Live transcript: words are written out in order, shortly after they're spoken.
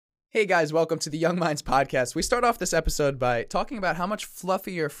Hey guys, welcome to the Young Minds podcast. We start off this episode by talking about how much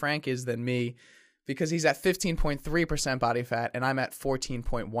fluffier Frank is than me because he's at 15.3% body fat and I'm at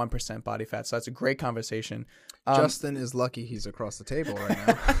 14.1% body fat. So that's a great conversation. Justin is lucky he's across the table right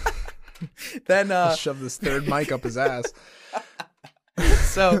now. Then I'll shove this third mic up his ass.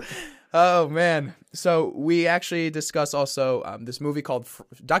 Oh man. So we actually discussed also this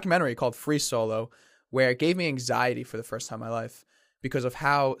documentary called Free Solo, where it gave me anxiety for the first time in my life because of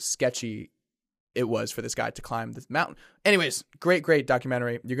how sketchy it was for this guy to climb this mountain. Anyways, great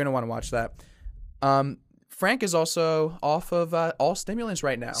documentary. You're going to want to watch that. Frank is also off of all stimulants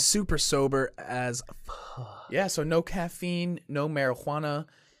right now. Super sober as Yeah, so no caffeine, no marijuana,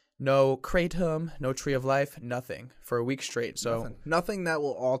 no kratom, no tree of life, nothing for a week straight. So nothing that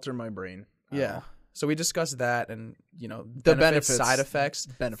will alter my brain. Yeah. So we discussed that and, The benefits, side effects,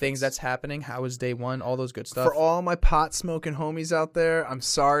 things that's happening, how was day one, all those good stuff. For all my pot smoking homies out there, I'm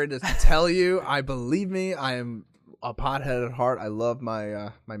sorry to tell you, believe me, I am a pothead at heart. I love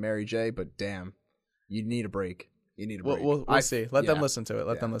my my Mary J, but damn, you need a break. You need a break. We'll see. Let them listen to it.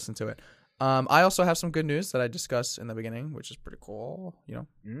 Let them listen to it. I also have some good news that I discussed in the beginning, which is pretty cool.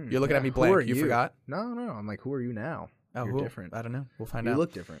 You're looking at me blank. You forgot? No. I'm like, who are you now? Oh, You're different. I don't know. We'll find out. You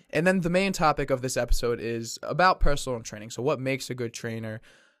look different. And then the main topic of this episode is about personal training. So what makes a good trainer?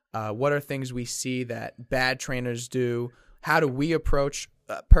 What are things we see that bad trainers do? How do we approach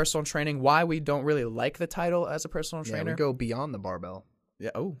personal training? Why we don't really like the title as a personal trainer? We go beyond the barbell.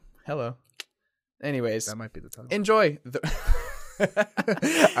 Yeah. Oh, hello. Anyways. That might be the title. Enjoy. All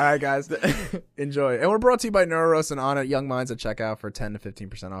right, guys. Enjoy. And we're brought to you by NeuroRoast and Onnit Young Minds at checkout for 10 to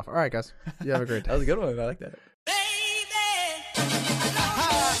 15% off. All right, guys. You have a great day. That was a good one. I like that.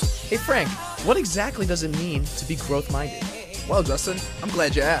 Hey, Frank, what exactly does it mean to be growth-minded? Well, Justin, I'm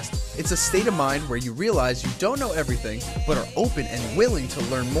glad you asked. It's a state of mind where you realize you don't know everything, but are open and willing to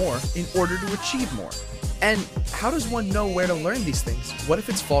learn more in order to achieve more. And how does one know where to learn these things? What if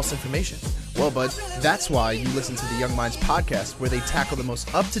it's false information? Well, bud, that's why you listen to the Young Minds podcast, where they tackle the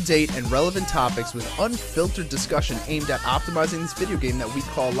most up-to-date and relevant topics with unfiltered discussion aimed at optimizing this video game that we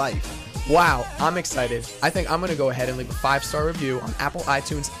call life. Wow, I'm excited. I think I'm going to go ahead and leave a 5-star review on Apple,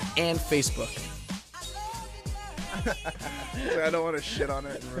 iTunes, and Facebook. I don't want to shit on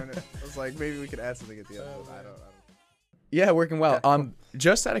it and ruin it. I was like, maybe we could add something at the end. I don't. Yeah, working well.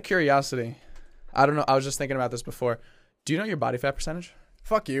 Just out of curiosity, I don't know. I was just thinking about this before. Do you know your body fat percentage?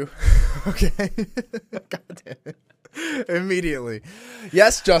 Fuck you. Okay. God damn it. Immediately.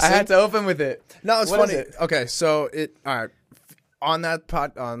 Yes, Justin. I had to open with it. No, it's What funny. is it? Okay, so all right. On the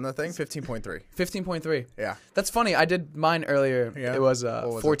thing, 15.3. 15.3. Yeah. That's funny. I did mine earlier. Yeah. It was, What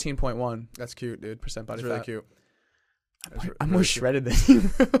was 14.1%. That's cute, dude. Body That's really fat. cute. I'm more shredded than you.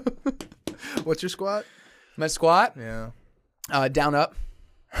 What's your squat? My squat, Yeah. down up.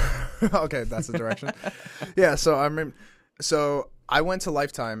 Okay, that's the direction. Yeah, so I remember. So I went to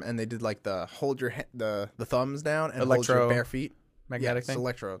Lifetime and they did like the hold your the thumbs down and hold your bare feet. Magnetic thing.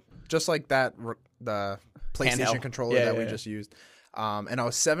 Electro, just like that. The PlayStation Handheld controller that we just used. And I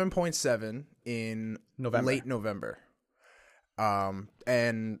was 7.7 in late November.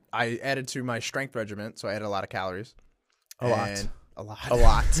 And I added to my strength regimen, so I added a lot of calories. A lot. A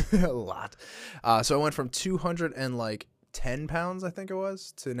lot. So I went from 210 pounds, I think it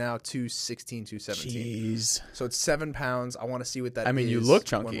was, to now 216, 217. Jeez. So it's 7 pounds. I want to see what that is. I mean, you look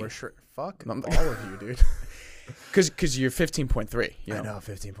chunky. When we're fuck all of you, dude. Because you're 15.3. I know,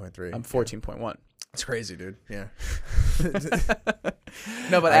 15.3. I'm 14.1. It's crazy, dude. Yeah.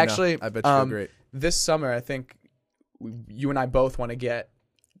 No, but actually, I bet you feel great. This summer, I think you and I both want to get,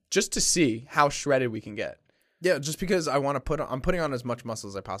 just to see how shredded we can get. Yeah, just because I'm putting on as much muscle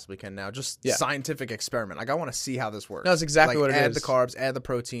as I possibly can now. Just scientific experiment. Like, I want to see how this works. No, that's exactly what it is. Add the carbs, add the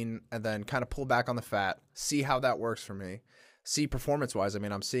protein, and then kind of pull back on the fat. See how that works for me. See performance-wise. I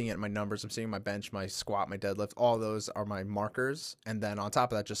mean, I'm seeing it in my numbers. I'm seeing my bench, my squat, my deadlift. All those are my markers. And then on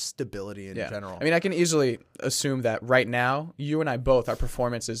top of that, just stability in general. I mean, I can easily assume that right now, you and I both, our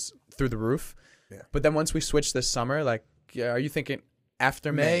performance is through the roof. Yeah. But then once we switch this summer, like, are you thinking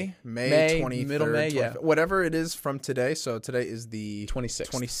after May? May 23rd, middle May, yeah. Whatever it is from today. So today is the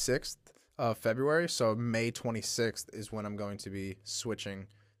 26th of February. So May 26th is when I'm going to be switching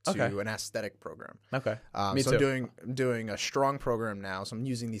to an aesthetic program. Okay. Me too. I'm doing a strong program now. So I'm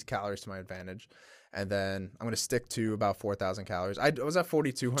using these calories to my advantage. And then I'm going to stick to about 4,000 calories. I was at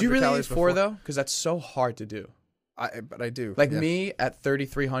 4,200 calories. Do you really need 4 before. though? Because that's so hard to do. But I do. Like me at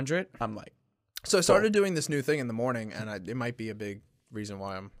 3,300, I'm like. So I started doing this new thing in the morning, and it might be a big reason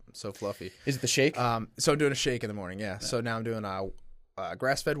why I'm so fluffy. Is it the shake? So I'm doing a shake in the morning, yeah. So now I'm doing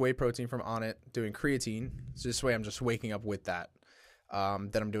grass-fed whey protein from Onnit, doing creatine. So this way I'm just waking up with that.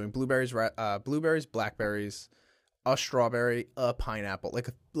 Then I'm doing blueberries, blackberries, a strawberry, a pineapple, like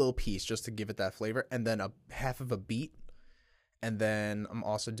a little piece just to give it that flavor, and then a half of a beet. And then I'm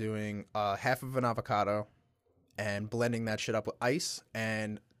also doing half of an avocado and blending that shit up with ice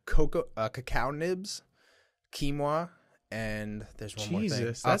and cacao nibs, quinoa, and there's one more thing.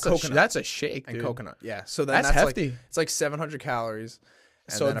 Jesus, Coconut that's a shake, and dude. coconut. Yeah, so then That's that's hefty. like it's like 700 calories.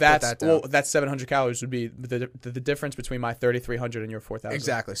 And So then I put that's that down. that's 700 calories would be the difference between my 3,300 and your 4,000.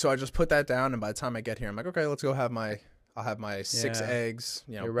 Exactly. So I just put that down, and by the time I get here, I'm like, okay, let's go have I'll have my 6 Yeah. eggs,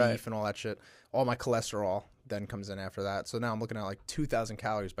 You're beef right. and all that shit. All my cholesterol then comes in after that. So now I'm looking at like 2,000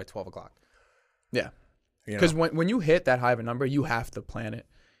 calories by 12 o'clock. Yeah. You know? Because when you hit that high of a number, you have to plan it.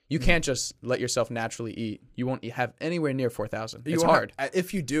 You can't just let yourself naturally eat. You won't have anywhere near 4,000. It's hard.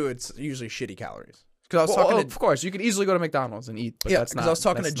 If you do, it's usually shitty calories. Because I was Well, talking of course, you could easily go to McDonald's and eat, but that's not. because I was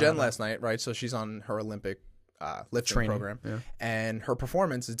talking to that's Jen not- last night, right? So she's on her Olympic lifting Training, program, yeah. and her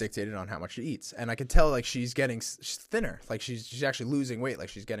performance is dictated on how much she eats. And I could tell like she's thinner, like she's actually losing weight, like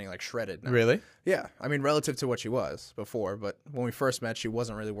she's getting like shredded now. Really? Yeah, I mean relative to what she was before. But when we first met, she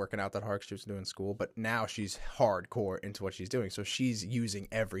wasn't really working out that hard 'cause she was doing school. But now she's hardcore into what she's doing, so she's using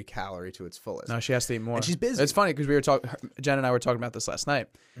every calorie to its fullest. No, she has to eat more. And she's busy. It's funny because we were talking. Jen and I were talking about this last night,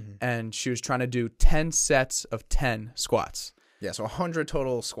 Mm-hmm. and she was trying to do 10 sets of 10 squats Yeah, so 100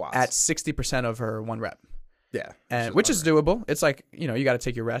 total squats at 60% of her one rep. yeah, And which is doable. It's like, you got to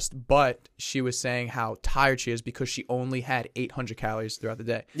take your rest. But she was saying how tired she is because she only had 800 calories throughout the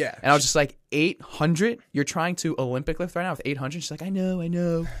day. Yeah. And I was just like, 800? You're trying to Olympic lift right now with 800? She's like, I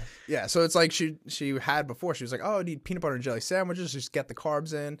know. Yeah, so it's like she had before. She was like, "Oh, I need peanut butter and jelly sandwiches. Just get the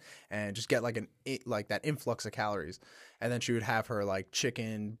carbs in, and just get like that influx of calories." And then she would have her like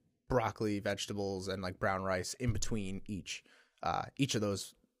chicken, broccoli, vegetables, and like brown rice in between each of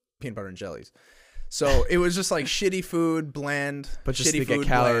those peanut butter and jellies. So it was just like shitty food, bland, But just shitty to get food,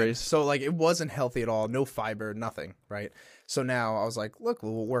 calories. bland. So like it wasn't healthy at all. No fiber, nothing. Right. So now I was like, look,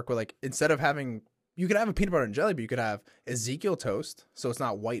 we'll work with like instead of having. You could have a peanut butter and jelly, but you could have Ezekiel toast, so it's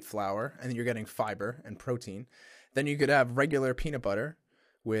not white flour, and then you're getting fiber and protein. Then you could have regular peanut butter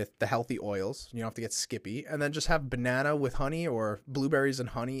with the healthy oils. You don't have to get skippy. And then just have banana with honey or blueberries and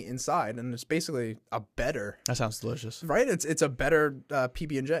honey inside, and it's basically a better, That sounds delicious. right? It's a better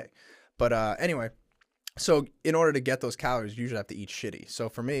PB&J. But anyway, so in order to get those calories, you usually have to eat shitty. So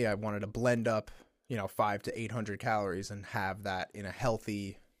for me, I wanted to blend up, 500 to 800 calories and have that in a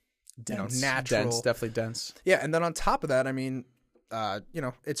healthy, natural. Dense, definitely dense. Yeah, and then on top of that, I mean,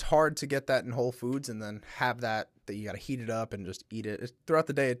 it's hard to get that in Whole Foods and then have that you got to heat it up and just eat it. Throughout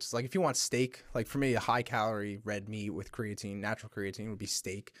the day, it's like if you want steak, like for me, a high-calorie red meat with creatine, natural creatine would be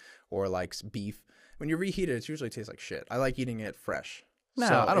steak or like beef. When you reheat it, it usually tastes like shit. I like eating it fresh. No,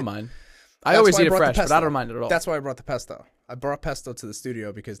 So I don't it- mind. I that's always why eat it brought the fresh, but pesto. I don't mind it at all. That's why I brought the pesto. I brought pesto to the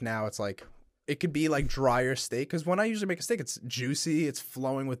studio because now it's like it could be like drier steak. Because when I usually make a steak, it's juicy, it's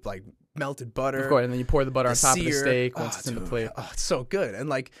flowing with like melted butter. Of course, and then you pour the butter on top of the sear. steak once it's in the Dude. plate. Oh, it's so good. And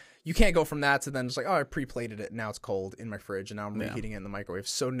like you can't go from that to then just like, oh, I pre-plated it and now it's cold in my fridge and now I'm Yeah. reheating it in the microwave.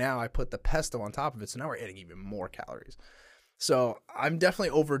 So now I put the pesto on top of it. So now we're adding even more calories. So I'm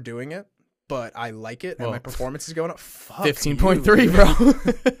definitely overdoing it, but I like it and Well, my performance is going up. Fuck 15.3, you. bro.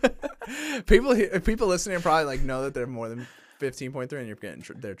 People listening probably like know that they're more than 15.3 and you're getting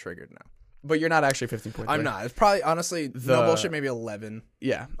they're triggered now. But you're not actually 15.3. I'm not. It's probably honestly no bullshit. Maybe 11,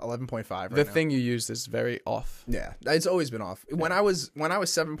 Yeah. 11.5. Right The now. thing you used is very off. Yeah, it's always been off. When I was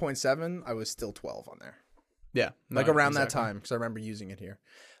 7.7, I was still 12 on there, Yeah. like no, around that exactly. time because I remember using it here.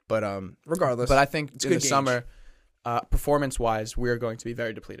 But regardless, But I think It's in the good gauge. summer, performance-wise, we're going to be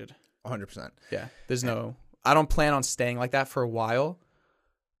very depleted. 100% Yeah. I don't plan on staying like that for a while.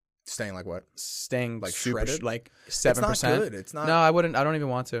 staying like what? Staying Like super shredded? like It's 7%. not good. It's not. No, I wouldn't. I don't even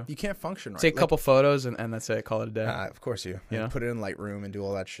want to. You can't function right. Take a Like, couple photos and that's it. Call it a day. of course you. You know? Put it in Lightroom and do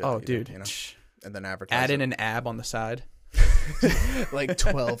all that shit. Oh, that you dude. do, and then advertise. Add in it. an ab on the side. like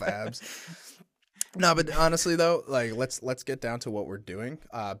 12 abs. No, but honestly though, like let's get down to what we're doing.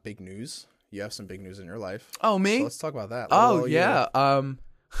 Big news. You have some big news in your life. Oh, me? So let's talk about that. Oh, Well, yeah.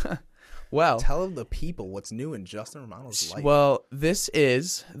 Well, Tell the people what's new in Justin Romano's life. well, this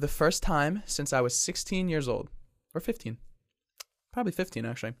is the first time since I was 16 years old. Or 15. Probably 15,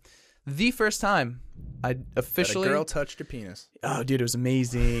 actually. The first time I that officially... a girl touched your penis. Oh, dude, it was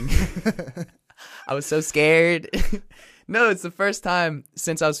amazing. I was so scared. No, it's the first time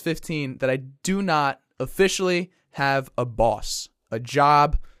since I was 15 that I do not officially have a boss, a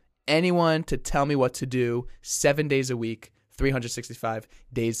job, anyone to tell me what to do 7 days a week, 365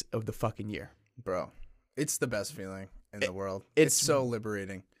 days of the fucking year. Bro, it's the best feeling in the world. it's- It's so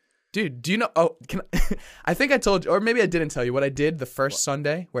liberating. Dude, do you know? Oh, I think I told you, or maybe I didn't tell you what I did the first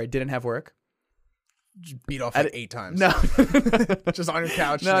Sunday where I didn't have work. Beat off like 8 times. No, Just on your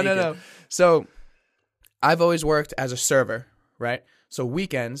couch. no. So I've always worked as a server, right? So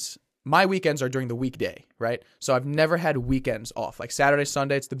my weekends are during the weekday, right? So I've never had weekends off. Like Saturday,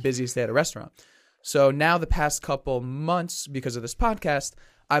 Sunday, it's the busiest day at a restaurant. So now the past couple months, because of this podcast,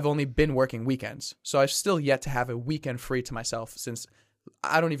 I've only been working weekends. So I've still yet to have a weekend free to myself since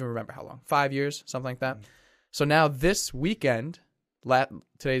I don't even remember how long, 5 years, something like that. So now this weekend,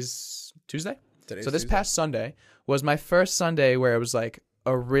 today's Tuesday? This past Sunday was my first Sunday where it was like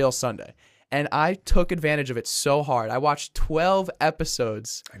a real Sunday. And I took advantage of it so hard. I watched 12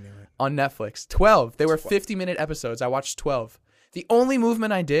 episodes on Netflix. 12. They were 50-minute episodes. I watched 12. The only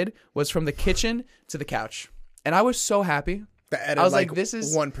movement I did was from the kitchen to the couch. And I was so happy. I was like, this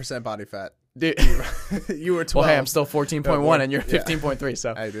is 1% body fat. Dude. You were 12. Well, hey, I'm still 14.1 and you're 15.3.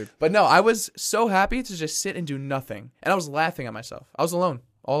 So. I did. But no, I was so happy to just sit and do nothing. And I was laughing at myself. I was alone.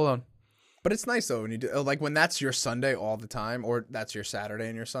 All alone. But it's nice though when you do, like when that's your Sunday all the time, or that's your Saturday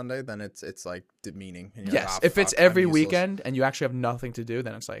and your Sunday, then it's like demeaning. And yes, like, if it's every weekend and you actually have nothing to do,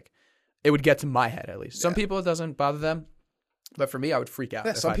 then it's like it would get to my head at least. Some people it doesn't bother them, but for me, I would freak out.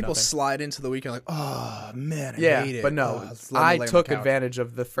 Yeah, some people slide into the weekend like, oh man, I hate it. But no, I took advantage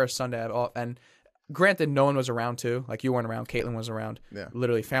of the first Sunday at all. And granted, no one was around too. Like you weren't around, Caitlin was around. Yeah,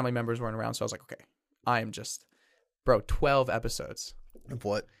 literally family members weren't around. So I was like, okay, I am just, 12 episodes. Of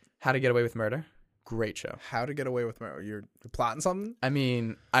what? How to Get Away with Murder. Great show. How to Get Away with Murder. You're plotting something? I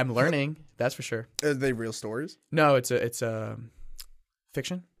mean, I'm learning. That's for sure. Are they real stories? No, it's a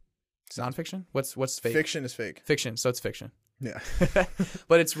fiction. It's nonfiction. What's fake? Fiction is fake. Fiction. So it's fiction. Yeah.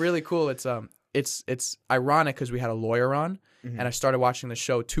 But it's really cool. It's ironic because we had a lawyer on, and I started watching the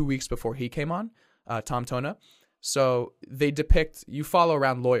show 2 weeks before he came on, Tom Tona. So you follow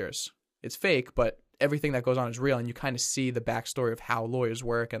around lawyers. It's fake, but everything that goes on is real, and you kind of see the backstory of how lawyers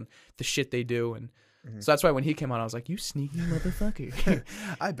work and the shit they do. And so that's why when he came on, I was like, you sneaky motherfucker.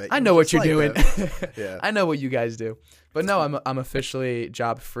 I bet I know what you're doing. Yeah. I know what you guys do. But no, I'm officially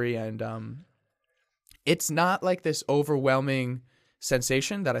job free, and it's not like this overwhelming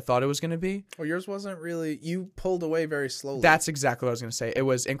sensation that I thought it was going to be. Well, yours wasn't really. You pulled away very slowly. That's exactly what I was going to say. It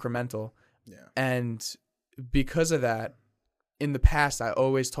was incremental. Yeah. And because of that, in the past, I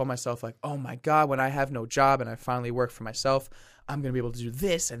always told myself, like, oh my God, when I have no job and I finally work for myself, I'm going to be able to do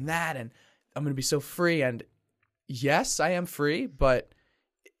this and that, and I'm going to be so free. And yes, I am free, but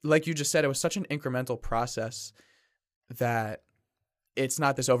like you just said, it was such an incremental process that it's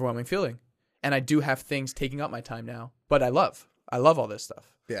not this overwhelming feeling. And I do have things taking up my time now, but I love all this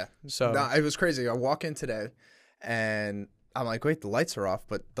stuff. Yeah. So no, it was crazy. I walk in today and I'm like, wait, the lights are off,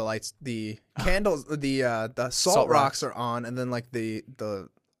 but the candles, the salt rocks are on, and then like the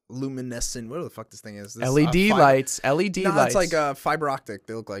luminescent, whatever the fuck this thing is. LED lights. LED lights. It's like fiber optic.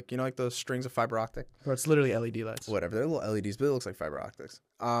 They look like, like those strings of fiber optic. Bro, it's literally LED lights. Whatever, they're little LEDs, but it looks like fiber optics.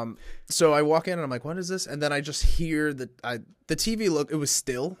 So I walk in and I'm like, what is this? And then I just hear the TV look. It was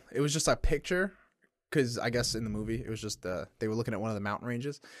still. It was just a picture. Because I guess in the movie, it was just they were looking at one of the mountain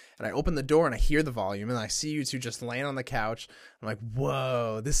ranges. And I open the door and I hear the volume. And I see you two just laying on the couch. I'm like,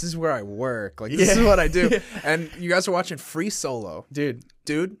 whoa, this is where I work. Like, this is what I do. And you guys are watching Free Solo. Dude.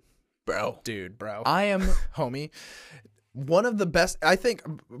 Bro. I am, homie, one of the best, I think,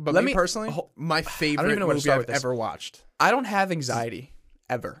 but personally, my favorite movie I've ever watched. I don't have anxiety,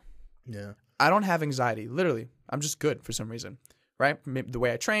 ever. Yeah. I don't have anxiety. Literally. I'm just good for some reason. Right? The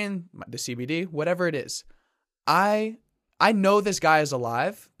way I train, the CBD, whatever it is. I know this guy is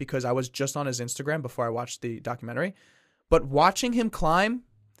alive because I was just on his Instagram before I watched the documentary. But watching him climb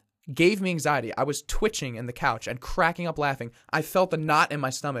gave me anxiety. I was twitching in the couch and cracking up laughing. I felt a knot in my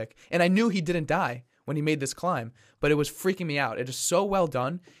stomach. And I knew he didn't die when he made this climb. But it was freaking me out. It is so well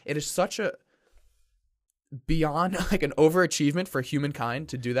done. It is such a beyond like an overachievement for humankind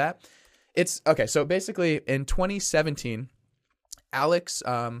to do that. It's okay. So basically in 2017... Alex,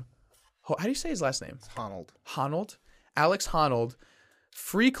 how do you say his last name? Honnold. Alex Honnold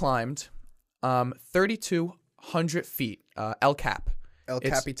free climbed 3,200 feet, El Cap. El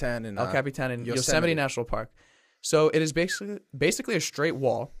Capitan in Yosemite National Park. So it is basically a straight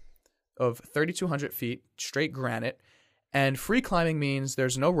wall of 3,200 feet, straight granite. And free climbing means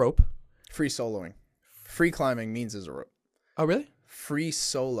there's no rope. Free soloing. Free climbing means there's a rope. Oh, really? Free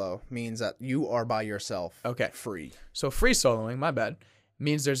solo means that you are by yourself. Okay. Free. So free soloing, my bad,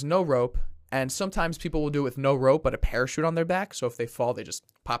 means there's no rope. And sometimes people will do it with no rope, but a parachute on their back. So if they fall, they just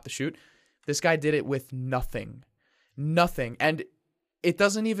pop the chute. This guy did it with nothing. Nothing. And it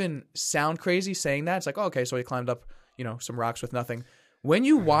doesn't even sound crazy saying that. It's like, oh, okay, so he climbed up, some rocks with nothing. When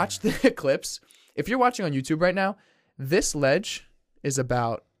you watch the clips, if you're watching on YouTube right now, this ledge is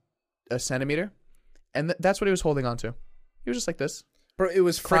about a centimeter, and that's what he was holding on to. He was just like this. Bro, it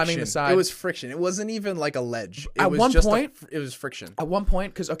was climbing friction. the side. It was friction. It wasn't even like a ledge. It At was one just point- it was friction. At one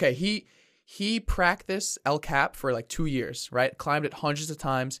point, because, okay, he practiced El Cap for like 2 years, right? Climbed it hundreds of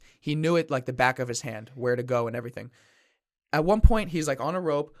times. He knew it like the back of his hand, where to go and everything. At one point, he's like on a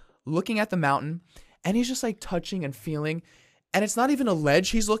rope, looking at the mountain, and he's just like touching and feeling. And it's not even a ledge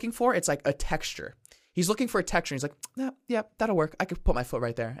he's looking for. It's like a texture. He's looking for a texture. He's like, yeah, that'll work. I could put my foot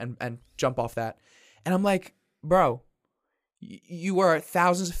right there and jump off that. And I'm like, bro, you are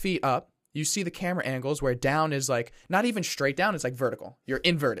thousands of feet up. You see the camera angles where down is like not even straight down. It's like vertical. You're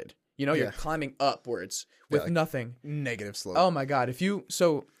inverted. You know, you're climbing upwards with like nothing. Negative slope. Oh my God.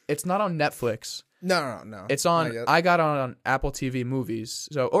 So it's not on Netflix. No. It's on, I got on Apple TV movies.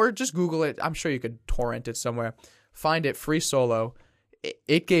 So, or just Google it. I'm sure you could torrent it somewhere. Find it, Free Solo.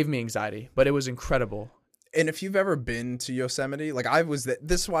 It gave me anxiety, but it was incredible. And if you've ever been to Yosemite, like I was,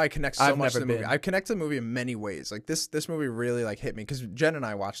 this is why I connect so I've much to never the movie. been. I connect to the movie in many ways. Like this movie really like hit me because Jen and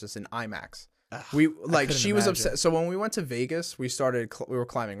I watched this in IMAX. We like couldn't she was imagine. upset. So when we went to Vegas, we were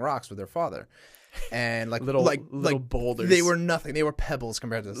climbing rocks with her father, and like Little like boulders. They were nothing. They were pebbles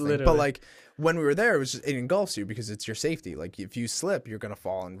compared to this thing. But Literally. like when we were there, it engulfs you because it's your safety. Like if you slip, you're gonna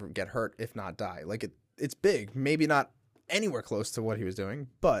fall and get hurt, if not die. Like it's big. Maybe not anywhere close to what he was doing,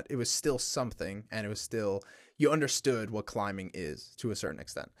 but it was still something, and it was still, you understood what climbing is to a certain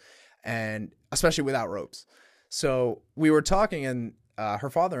extent, and especially without ropes. So we were talking, and her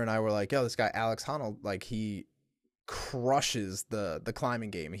father and I were like, yo, this guy Alex Honnold, like he crushes the climbing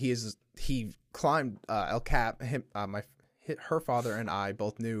game. He climbed El Cap. Her father and I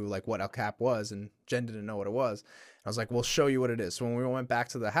both knew like what El Cap was, and Jen didn't know what it was. I was like, we'll show you what it is. So when we went back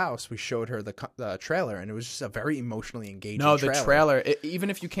to the house, we showed her the trailer, and it was just a very emotionally engaging trailer. The trailer. Even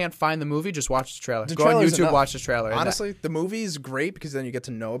if you can't find the movie, just watch the trailer. The Go on trailer's YouTube, enough. watch the trailer. Honestly, the movie is great because then you get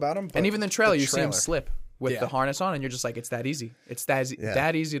to know about him. And even the trailer, you see him slip with Yeah. the harness on, and you're just like, it's that easy. It's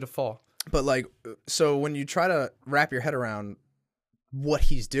that easy to fall. But like, so when you try to wrap your head around what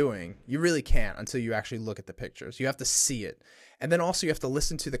he's doing, you really can't until you actually look at the pictures. You have to see it. And then also you have to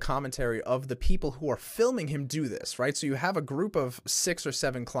listen to the commentary of the people who are filming him do this, right? So you have a group of 6 or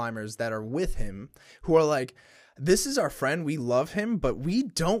 7 climbers that are with him who are like, this is our friend, we love him, but we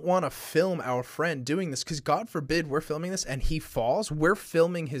don't want to film our friend doing this because God forbid we're filming this and he falls. We're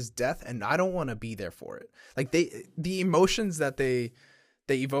filming his death, and I don't want to be there for it. Like the emotions that they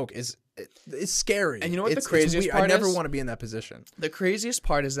evoke is scary. And you know what the It's craziest weird. part I never is? want to be in that position. The craziest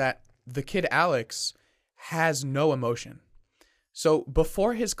part is that the kid Alex has no emotion. So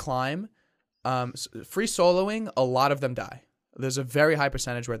before his climb, free soloing, a lot of them die. There's a very high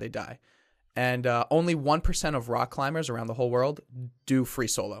percentage where they die. And only 1% of rock climbers around the whole world do free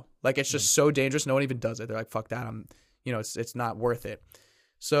solo. Like, it's just so dangerous. No one even does it. They're like, fuck that. It's not worth it.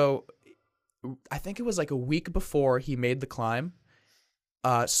 So I think it was like a week before he made the climb.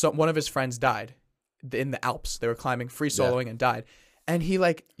 One of his friends died in the Alps. They were climbing free soloing and died. And he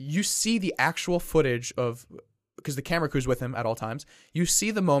you see the actual footage of, because the camera crew's with him at all times. You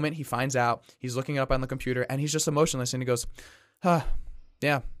see the moment he finds out, he's looking up on the computer, and he's just emotionless, and he goes, yeah,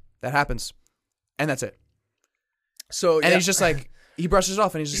 that happens. And that's it. So And he's just like, he brushes it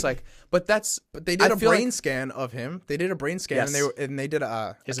off, and he's just like, but they did I a feel brain like- scan of him. They did a brain scan, Yes. and they did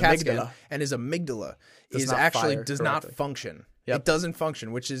a His CAT scan, amygdala. and his amygdala Does is not actually fire does not correctly. function. Yep. It doesn't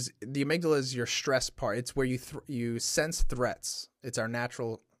function, which is the amygdala is your stress part. It's where you sense threats. It's our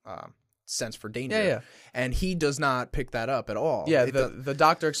natural sense for danger. Yeah. And he does not pick that up at all. Yeah, It the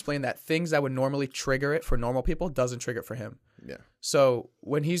doctor explained that things that would normally trigger it for normal people doesn't trigger it for him. yeah. So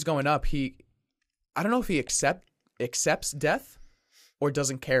when he's going up, I don't know if he accepts death or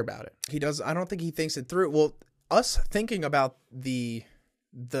doesn't care about it. He does. I don't think he thinks it through. Well, us thinking about the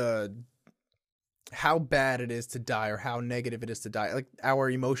how bad it is to die or how negative it is to die, like our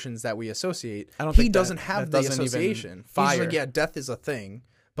emotions that we associate. I don't he think doesn't that have the doesn't even association. He's fire. like, yeah, death is a thing,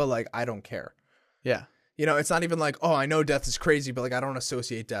 but like I don't care. Yeah. You know, it's not even like, oh, I know death is crazy, but like I don't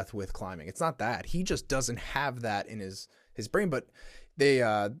associate death with climbing. It's not that. He just doesn't have that in his brain. But they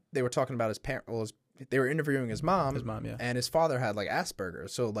were talking about his parent. Well, they were interviewing his mom. His mom, yeah. And his father had like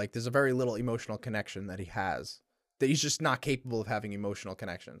Asperger's, so like there's a very little emotional connection that he has. That he's just not capable of having emotional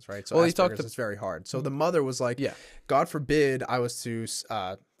connections, right? So Well, Asperger's is very hard. So the mother was like, Yeah. God forbid I was to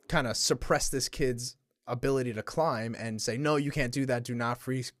kind of suppress this kid's ability to climb and say, no, you can't do that. Do not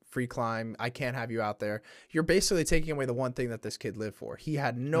free climb. I can't have you out there. You're basically taking away the one thing that this kid lived for. He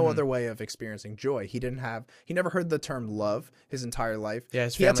had no other way of experiencing joy. He never heard the term love his entire life. Yeah,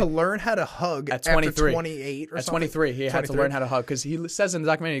 he had to learn how to hug at 23. After 28 or at something. 23. He had to learn how to hug because he says in the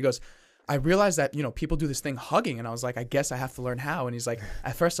documentary, he goes, I realized that, people do this thing hugging. And I was like, I guess I have to learn how. And he's like,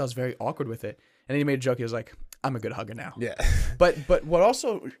 at first I was very awkward with it. And then he made a joke. He was like, I'm a good hugger now. Yeah. But what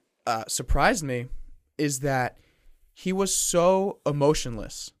also surprised me is that he was so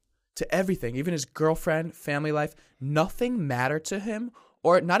emotionless to everything, even his girlfriend, family life. Nothing mattered to him,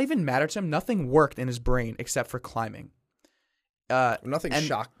 or not even mattered to him. Nothing worked in his brain except for climbing. Nothing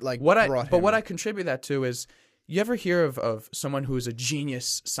shocked what I contribute that to is, you ever hear of someone who is a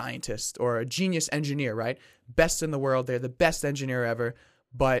genius scientist or a genius engineer, right? Best in the world, they're the best engineer ever,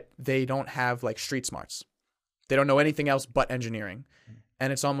 but they don't have like street smarts. They don't know anything else but engineering,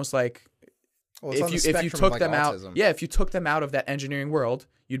 and it's almost like. Well, if you took them autism. Out, if you took them out of that engineering world,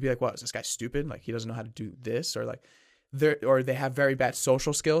 you'd be like, "What, is this guy stupid? Like he doesn't know how to do this, or like, they have very bad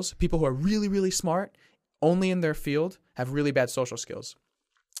social skills." People who are really, really smart, only in their field, have really bad social skills.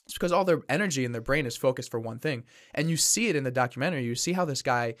 It's because all their energy in their brain is focused for one thing, and you see it in the documentary. You see how this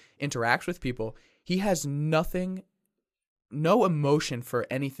guy interacts with people. He has no emotion for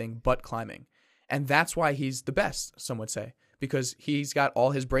anything but climbing, and that's why he's the best. Some would say. Because he's got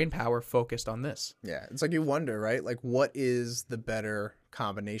all his brain power focused on this. Yeah, it's like you wonder, right? Like, what is the better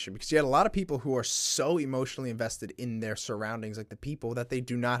combination? Because you had a lot of people who are so emotionally invested in their surroundings, like the people, that they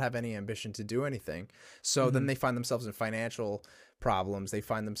do not have any ambition to do anything. So then they find themselves in financial problems. They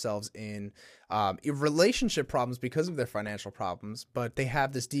find themselves in relationship problems because of their financial problems, but they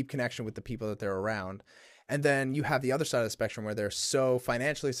have this deep connection with the people that they're around. And then you have the other side of the spectrum where they're so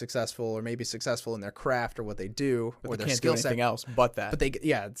financially successful, or maybe successful in their craft or what they do, but or they their can't skill do set. anything else but that. But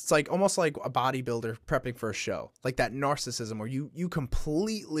it's like almost like a bodybuilder prepping for a show, like that narcissism where you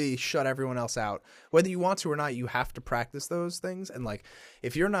completely shut everyone else out, whether you want to or not. You have to practice those things, and like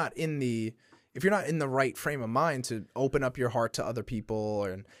if you're not in the right frame of mind to open up your heart to other people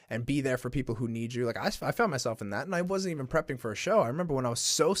and be there for people who need you. Like I found myself in that, and I wasn't even prepping for a show. I remember when I was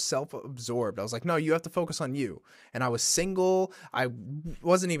so self-absorbed, I was like, no, you have to focus on you. And I was single. I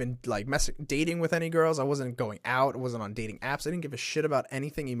wasn't even like dating with any girls. I wasn't going out. I wasn't on dating apps. I didn't give a shit about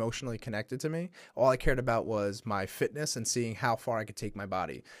anything emotionally connected to me. All I cared about was my fitness and seeing how far I could take my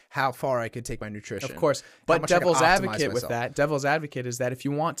body, how far I could take my nutrition. Of course. But devil's advocate with that, devil's advocate is that if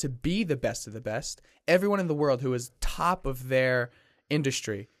you want to be the best of the best, everyone in the world who is top of their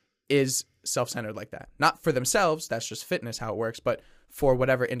industry is self-centered like that. Not for themselves, that's just fitness, how it works, but for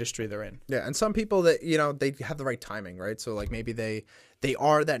whatever industry they're in. Yeah, and some people that, they have the right timing, right? So like maybe they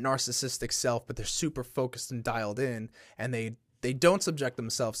are that narcissistic self, but they're super focused and dialed in, and they don't subject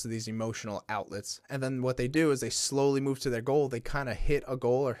themselves to these emotional outlets. And then what they do is they slowly move to their goal. They kind of hit a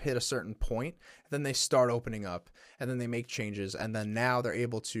goal or hit a certain point, and then they start opening up, and then they make changes, and then now they're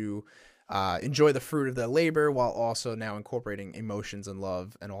able to enjoy the fruit of their labor while also now incorporating emotions and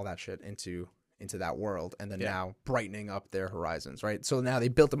love and all that shit into that world, and then now brightening up their horizons, right? So now they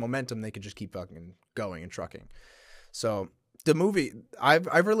built the momentum, they could just keep fucking going and trucking. So the movie,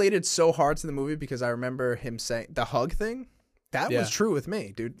 I've related so hard to the movie because I remember him saying the hug thing. That was true with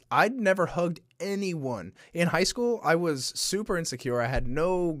me, dude. I'd never hugged anyone. In high school, I was super insecure. I had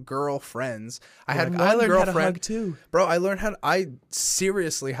no girlfriends. I had one learned girlfriend. How to hug too. Bro, I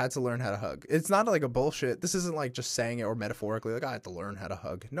seriously had to learn how to hug. It's not like a bullshit. This isn't like just saying it or metaphorically, like, I had to learn how to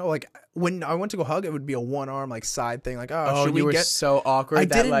hug. No, like, when I went to go hug, it would be a one-arm, like, side thing. Like, should we you were get... so awkward. I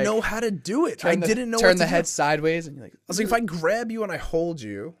didn't know how to do it. I didn't know turn what the to head do. sideways, and you're like... I was like, if I grab you and I hold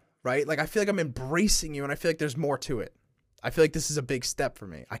you, right? Like, I feel like I'm embracing you, and I feel like there's more to it. I feel like this is a big step for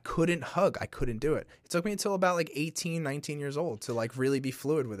me. I couldn't hug. I couldn't do it. It took me until about like 18, 19 years old to like really be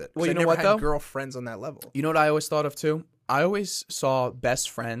fluid with it. Well, you know I never what, had though? Girlfriends on that level. You know what I always thought of too? I always saw best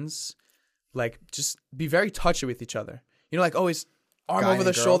friends like just be very touchy with each other. You know, like always arm Guy over the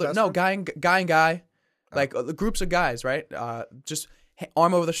and girl shoulder. best No, friend? guy and guy. Like the groups of guys, right? Just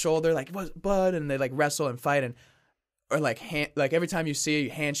arm over the shoulder, like what's bud, and they like wrestle and fight, and or like like every time you see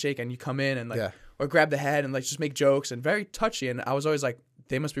a handshake and you come in and like or grab the head and like just make jokes and very touchy. And I was always like,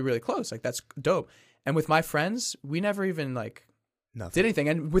 they must be really close. Like that's dope. And with my friends, we never even like did anything.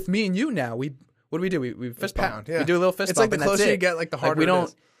 And with me and you now, what do? We fist bump. Yeah. We do a little fist It's bump. like the closer you get, like the harder we don't. it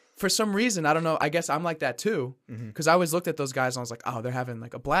is. For some reason, I don't know. I guess I'm like that too. Because I always looked at those guys and I was like, oh, they're having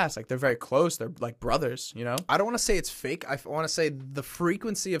like a blast. Like they're very close. They're like brothers, you know? I don't want to say it's fake. I want to say the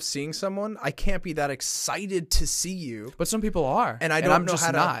frequency of seeing someone, I can't be that excited to see you. But some people are. And I don't I'm know just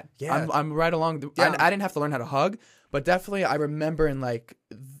how to. not. Yeah. I'm right along. Yeah. I didn't have to learn how to hug. But definitely I remember in like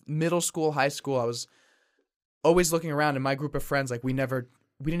middle school, high school, I was always looking around, and my group of friends, like we didn't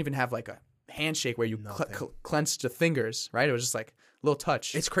even have like a handshake where you clenched the fingers, right? It was just like a little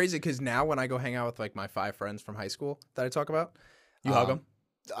touch. It's crazy because now when I go hang out with like my 5 friends from high school that I talk about, you hug them,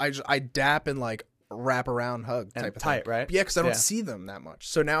 I dap and like wrap around hug type of tight, thing. right? Yeah, because I don't see them that much.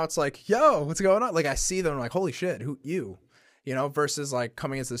 So now it's like, yo, what's going on? Like I see them, I'm like, holy shit, who you? You know, versus like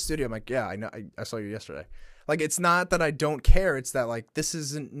coming into the studio, I'm like, yeah, I know, I saw you yesterday. Like it's not that I don't care. It's that like this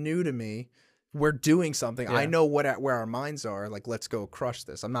isn't new to me. We're doing something. Yeah. I know where our minds are. Like, let's go crush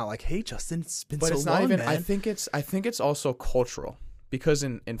this. I'm not like, hey, Justin, it's been so long, man. But it's not even. I think it's also cultural because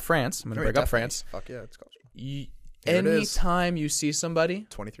in France, I'm gonna break up France. Fuck yeah, it's cultural. Anytime you see somebody,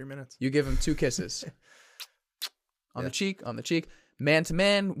 23 minutes, you give them 2 kisses on the cheek, man to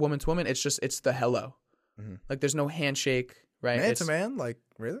man, woman to woman. It's the hello. Mm-hmm. Like there's no handshake, right? Man to man, like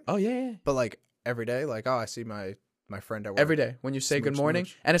really? Oh yeah. But like every day, like I see my friend at work. Every day when you say good morning,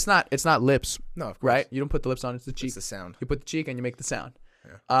 and it's not lips. No, of course. Right? You don't put the lips on; it's the cheek. It's the sound. You put the cheek and you make the sound.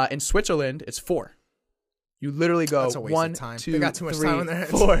 Yeah. In Switzerland, it's 4. You literally go That's a waste 1, of time. 2, they got too much 3, time on their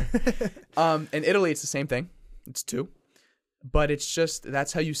hands. 4. In Italy, it's the same thing. It's 2, but it's just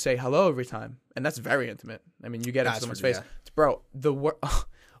that's how you say hello every time, and that's very intimate. I mean, you get into someone's face, bro.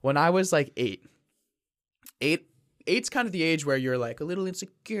 When I was like 8's kind of the age where you're like a little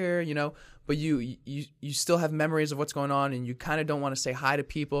insecure, you know. But you still have memories of what's going on, and you kind of don't want to say hi to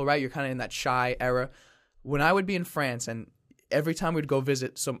people, right? You're kind of in that shy era. When I would be in France, and every time we'd go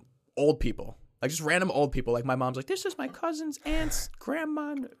visit some old people, like just random old people, like my mom's like, this is my cousin's aunt's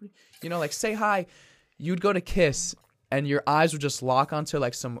grandma, you know, like say hi. You'd go to kiss, and your eyes would just lock onto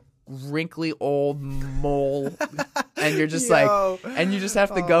like some wrinkly old mole, and you're just and you just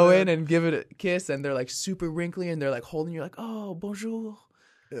have to go in and give it a kiss, and they're like super wrinkly, and they're like holding you like, oh, bonjour.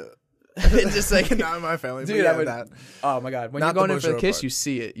 Yeah. It's just like not in my family, dude. That. Oh my god! When you're going in for the kiss, part. You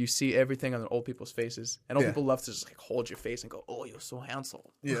see it. You see everything on the old people's faces, and old people love to just like hold your face and go, "Oh, you're so handsome."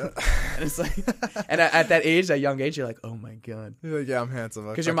 Yeah, and it's like, and at that age, that young age, you're like, "Oh my god." You're like, yeah, I'm handsome.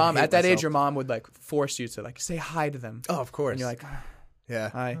 Because your mom at that age, your mom would like force you to like say hi to them. Oh, of course. And you're like, yeah,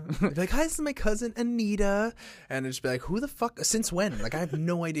 hi. You'd be like, hi, this is my cousin Anita, and it'd just be like, who the fuck? Since when? Like, I have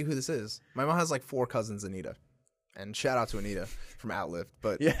no idea who this is. My mom has like 4 cousins Anita. And shout out to Anita from Outlift,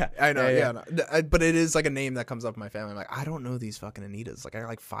 but yeah, I know, yeah. No. But it is like a name that comes up in my family. I'm like, I don't know these fucking Anitas. Like I got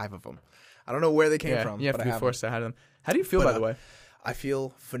like 5 of them. I don't know where they came from. You have to be forced to have them. How do you feel, by the way? I feel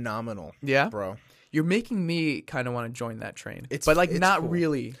phenomenal. Yeah, bro. You're making me kind of want to join that train. But like not cool.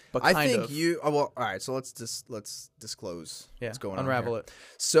 Really. But kind of. I think you. Oh, well, all right. So let's disclose what's going on. Unravel it.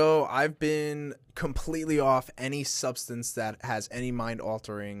 So I've been completely off any substance that has any mind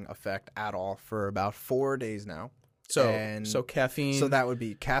altering effect at all for about 4 days now. So caffeine. So that would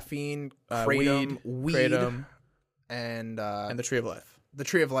be caffeine, kratom, weed, and the Tree of Life. The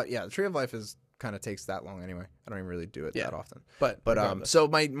Tree of Life, yeah. The Tree of Life is kind of takes that long anyway. I don't even really do it that often. But so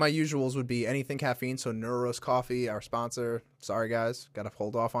my usuals would be anything caffeine. So Neuros Coffee, our sponsor. Sorry guys, got to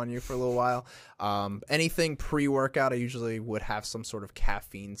hold off on you for a little while. Anything pre-workout, I usually would have some sort of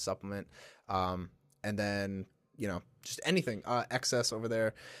caffeine supplement. And then just anything excess over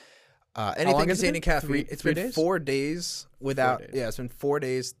there. Anything containing caffeine. It's been 4 days without. Yeah, it's been 4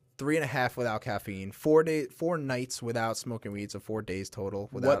 days, 3.5 without caffeine. 4 nights without smoking weed. So 4 days total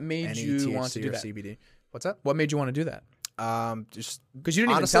without. What made any you THC want to do or that? CBD. What's that? What made you want to do that? Just because you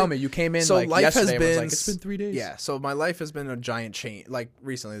didn't even tell me. You came in like life yesterday. Has been, and was like, it's been 3 days. Yeah. So my life has been a giant change. Like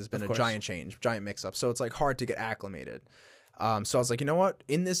recently, there's been a giant change, giant mix up. So it's like hard to get acclimated. So I was like, you know what?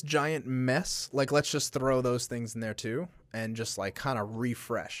 In this giant mess, like let's just throw those things in there too, and just like kind of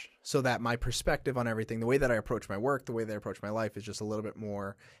refresh, so that my perspective on everything, the way that I approach my work, the way that I approach my life, is just a little bit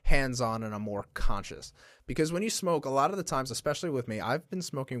more hands-on, and I'm more conscious. Because when you smoke, a lot of the times, especially with me, I've been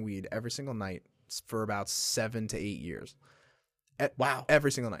smoking weed every single night for about 7 to 8 years. Wow,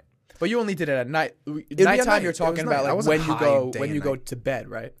 every single night. But you only did it at night. Nighttime, you're talking about like when you go to bed,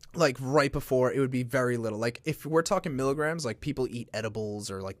 right? Like right before, it would be very little. Like if we're talking milligrams, like people eat edibles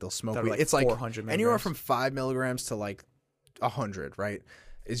or like they'll smoke weed. Like it's like 400 anywhere from 5 milligrams to like 100, right?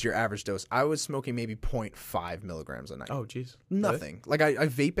 Is your average dose. I was smoking maybe 0.5 milligrams a night. Oh, jeez. Nothing. Really? Like I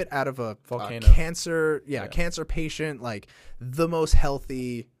vape it out of a cancer patient, like the most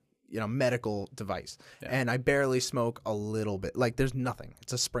healthy medical device. Yeah. And I barely smoke a little bit. Like there's nothing.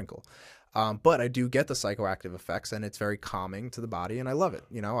 It's a sprinkle. But I do get the psychoactive effects, and it's very calming to the body, and I love it.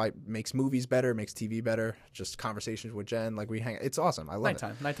 It makes movies better, makes TV better. Just conversations with Jen, like we hang. It's awesome. I love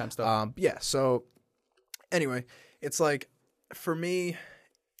it. Nighttime stuff. Yeah. So anyway, it's like for me,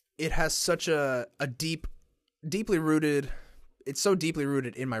 it has such a deeply rooted. It's so deeply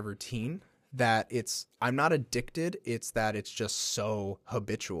rooted in my routine that I'm not addicted. It's that it's just so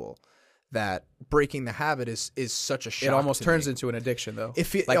habitual that breaking the habit is such a shock. It almost to turns me. into an addiction, though.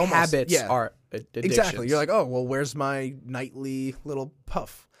 Like habits are addictions. Exactly. You're like, oh, well, where's my nightly little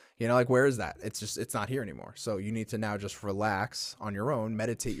puff? You know, like, where is that? It's not here anymore. So you need to now just relax on your own,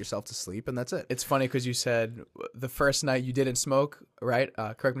 meditate yourself to sleep, and that's it. It's funny because you said the first night you didn't smoke, right?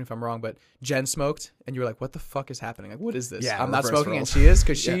 Correct me if I'm wrong, but Jen smoked, and you were like, what the fuck is happening? Like, what is this? Yeah, I'm not reverse smoking, roles. and she is,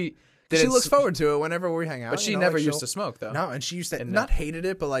 because She she looks forward to it whenever we hang out. But she you know, never like, used to smoke, though. No, and she used to And not hated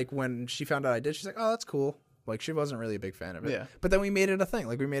it, but like when she found out I did, she's like, oh, that's cool. Like, she wasn't really a big fan of it. Yeah. But then we made it a thing.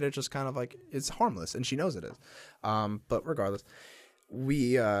 Like, we made it just kind of like, it's harmless, and she knows it is. But regardless,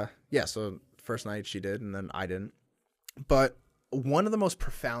 so first night she did, and then I didn't. But one of the most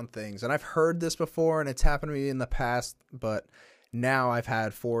profound things, and I've heard this before, and it's happened to me in the past, but now I've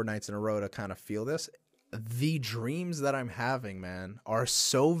had 4 nights in a row to kind of feel this. The dreams that I'm having, man, are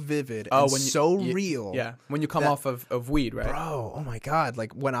so vivid and real. Yeah, when you come off of weed, right? Bro, oh my God.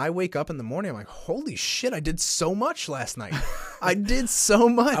 Like, when I wake up in the morning, I'm like, holy shit, I did so much last night. I did so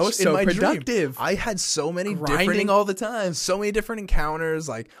much. I was in so my productive. Dream. I had so many grinding all the time. So many different encounters,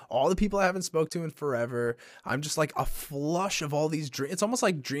 like all the people I haven't spoke to in forever. I'm just like a flush of all these dreams. It's almost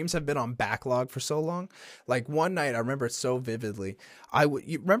like dreams have been on backlog for so long. Like, one night, I remember it so vividly. Did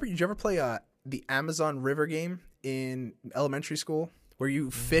you ever play the Amazon River game in elementary school where you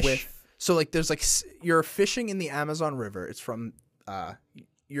fish? So like there's like you're fishing in the Amazon River. It's from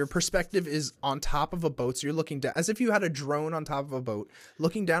your perspective is on top of a boat, so you're looking down as if you had a drone on top of a boat,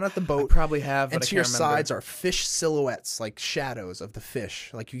 looking down at the boat. I probably have, but and I to can't your remember. sides are fish silhouettes, like shadows of the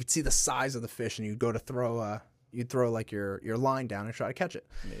fish. Like you could see the size of the fish, and you'd go to throw you'd throw like your line down and try to catch it.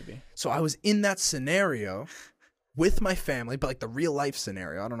 Maybe. So I was in that scenario with my family, but like the real life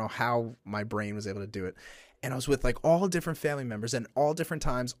scenario. I don't know how my brain was able to do it. And I was with like all different family members, and all different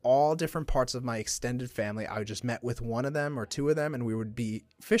times, all different parts of my extended family. I just met with one of them or 2 of them, and we would be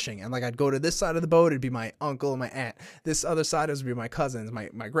fishing. And like I'd go to this side of the boat, it'd be my uncle and my aunt. This other side would be my cousins,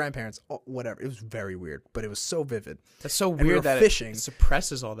 my grandparents, whatever. It was very weird, but it was so vivid. That's so we were weird that fishing. it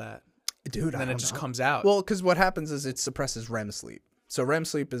suppresses all that. Dude, And then I it just don't know. comes out. Well, because what happens is it suppresses REM sleep. So REM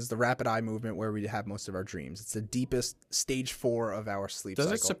sleep is the rapid eye movement where we have most of our dreams. It's the deepest stage 4 of our sleep Does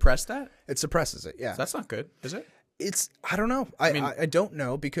cycle. it suppress that? It suppresses it, yeah. That's not good, is it? I don't know. I don't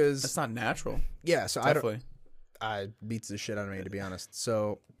know because That's not natural. yeah. So Definitely. I beats the shit out of me, to be honest.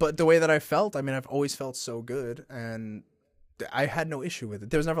 So, but the way that I felt, I mean, I've always felt so good, and I had no issue with it.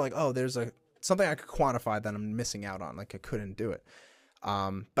 There was never like, oh, there's something I could quantify that I'm missing out on. Like I couldn't do it.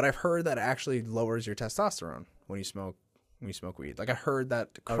 But I've heard that it actually lowers your testosterone when you smoke weed. Like I heard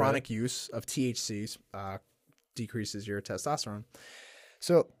that chronic use of THC decreases your testosterone.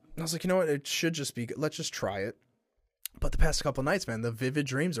 So I was like, you know what? It should just be good. Let's just try it. But the past couple nights, man, the vivid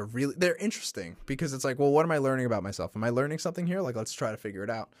dreams are they're interesting because it's like, well, what am I learning about myself? Am I learning something here? Like, let's try to figure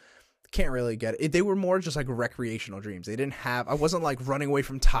it out. Can't really get it. They were more just like recreational dreams. I wasn't like running away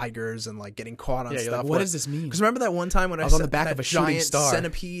from tigers and like getting caught on stuff. Like, what does this mean? Because remember that one time when I was on said the back that of a shooting giant star.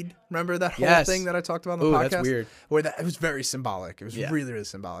 centipede? Remember that whole Yes. thing that I talked about on the Ooh, podcast? that's weird. Where it was very symbolic. It was Yeah. really, really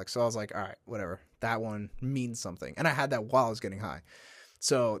symbolic. So I was like, all right, whatever. That one means something. And I had that while I was getting high.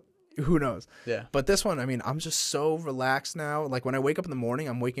 So who knows? Yeah. But this one, I mean, I'm just so relaxed now. Like when I wake up in the morning,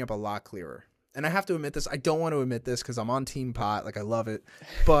 I'm waking up a lot clearer. And I have to admit this. I don't want to admit this because I'm on Team Pot. Like I love it.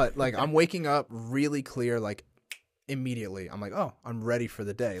 But like I'm waking up really clear, like immediately. I'm like, oh, I'm ready for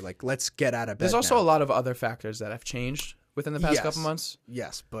the day. Like let's get out of bed. There's also now. a lot of other factors that have changed within the past Yes. couple months.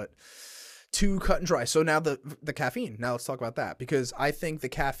 Yes, but too cut and dry. So now the caffeine. Now let's talk about that because I think the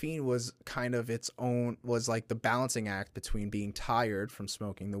caffeine was kind of was like the balancing act between being tired from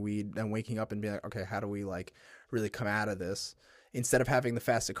smoking the weed and waking up and being like, okay, how do we like really come out of this? Instead of having the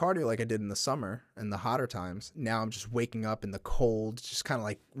fasted cardio like I did in the summer and the hotter times, now I'm just waking up in the cold, just kind of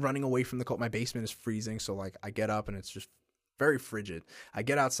like running away from the cold. My basement is freezing, so like I get up and it's just very frigid. I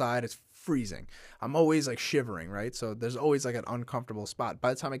get outside, it's freezing. I'm always like shivering, right? So there's always like an uncomfortable spot.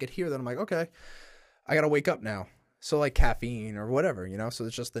 By the time I get here, then I'm like, okay, I got to wake up now. So like caffeine or whatever, you know? So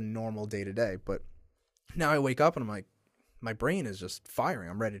it's just the normal day to day. But now I wake up and I'm like, my brain is just firing.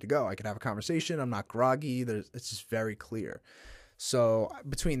 I'm ready to go. I can have a conversation. I'm not groggy. It's just very clear. So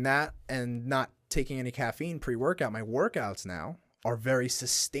between that and not taking any caffeine pre-workout, my workouts now are very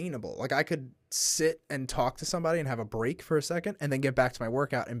sustainable. Like I could sit and talk to somebody and have a break for a second and then get back to my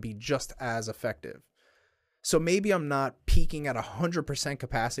workout and be just as effective. So maybe I'm not peaking at 100%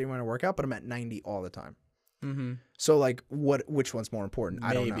 capacity when I work out, but I'm at 90 all the time. Mm-hmm. So like which one's more important?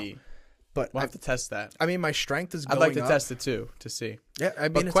 I don't know. But We'll have to test that. I mean, my strength is going I'd like to up. test it too to see. Yeah, I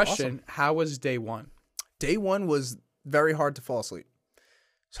mean, But it's question, awesome. how was day one? Day one was very hard to fall asleep.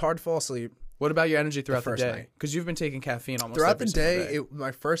 It's hard to fall asleep. What about your energy throughout the first day? night. Because you've been taking caffeine almost Throughout every the single day,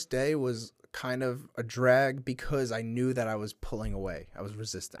 my first day was kind of a drag because I knew that I was pulling away. I was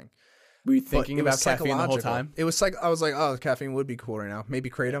resisting. Were you But thinking it was about caffeine the whole psychological. time? It was like I was like, oh, caffeine would be cool right now. Maybe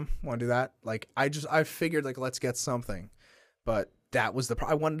kratom. Want to do that? Like I figured like let's get something, but that was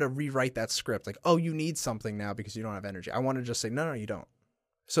I wanted to rewrite that script. Like, oh, you need something now because you don't have energy. I wanted to just say no, you don't,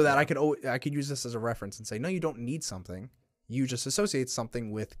 so that I could use this as a reference and say no, you don't need something. You just associate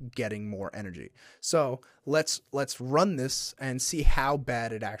something with getting more energy. So let's run this and see how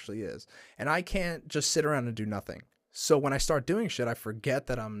bad it actually is. And I can't just sit around and do nothing. So when I start doing shit, I forget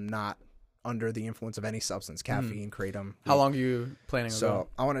that I'm not under the influence of any substance, caffeine, kratom. How long are you planning on going? So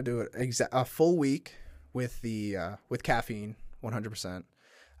I want to do it a full week with the with caffeine, 100%.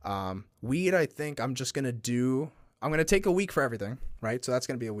 Weed, I think I'm gonna take a week for everything, right? So that's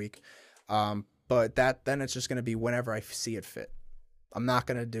gonna be a week. But then it's just gonna be whenever I see it fit. I'm not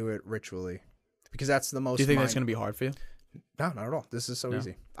gonna do it ritually because that's the most. Do you think that's gonna be hard for you? No, not at all. This is so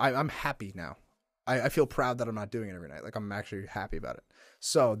easy. I'm happy now. I feel proud that I'm not doing it every night. Like I'm actually happy about it.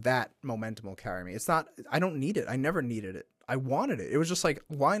 So that momentum will carry me. It's not. I don't need it. I never needed it. I wanted it. It was just like,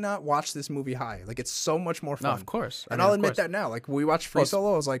 why not watch this movie high? Like it's so much more fun. No, of course. And I'll admit that now. Like when we watched Free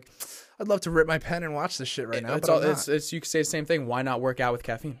Solo, I was like, I'd love to rip my pen and watch this shit right now. It's you could say the same thing. Why not work out with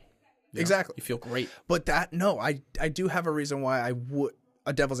caffeine? Exactly. You feel great. But I do have a reason why I would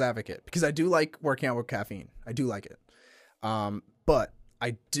a devil's advocate because I do like working out with caffeine. I do like it. But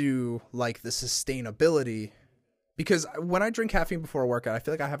I do like the sustainability because when I drink caffeine before a workout, I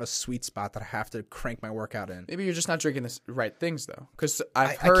feel like I have a sweet spot that I have to crank my workout in. Maybe you're just not drinking the right things though. Because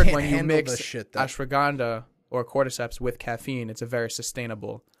I've heard when you mix ashwagandha or cordyceps with caffeine, it's a very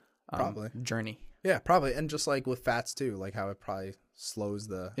sustainable journey. Yeah, probably. And just like with fats too, like how it probably slows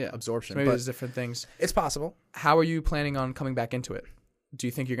the absorption. So maybe there's different things. It's possible. How are you planning on coming back into it? Do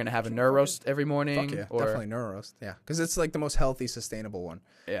you think you're going to have a neuro roast every morning? Fuck yeah, definitely neuro roast. Yeah, because it's like the most healthy, sustainable one.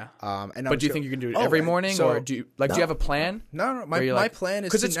 Yeah. But do you think you can do it every morning, or do you have a plan? No. My plan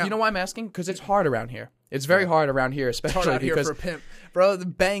is because you know why I'm asking? Because it's hard around here. It's very hard around here, especially because for a pimp, bro. The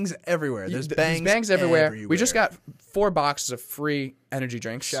bangs everywhere. There's bangs everywhere. We just got 4 boxes of free energy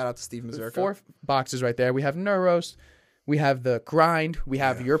drinks. Shout out to Steve Mazurka. 4 boxes right there. We have neuro roast. We have the grind. We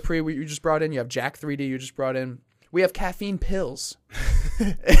have your pre you just brought in. You have Jack 3D you just brought in. We have caffeine pills.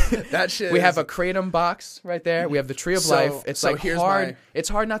 That shit. We have a kratom box right there. We have the Tree of Life. It's hard. It's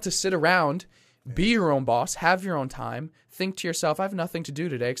hard not to sit around, be your own boss, have your own time, think to yourself, I have nothing to do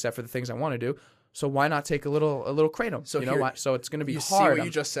today except for the things I want to do. So why not take a little kratom? So so it's going to be hard. See what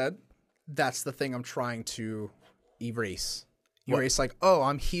you just said? That's the thing I'm trying to erase. Like, oh,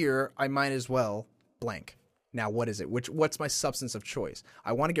 I'm here. I might as well blank. Now, what is it? What's my substance of choice?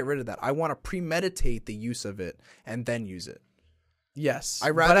 I want to get rid of that. I want to premeditate the use of it and then use it. Yes.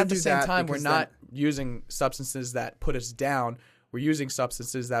 But at the same time, we're not using substances that put us down. We're using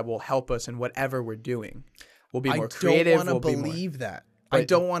substances that will help us in whatever we're doing. We'll be more creative. I don't want to believe that. I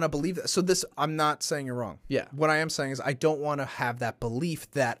don't want to believe that. So I'm not saying you're wrong. Yeah. What I am saying is I don't want to have that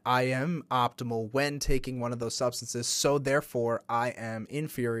belief that I am optimal when taking one of those substances. So therefore, I am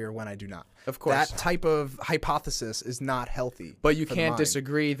inferior when I do not. Of course. That type of hypothesis is not healthy. But you can't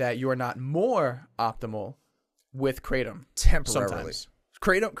disagree that you are not more optimal with kratom. Temporarily. Sometimes.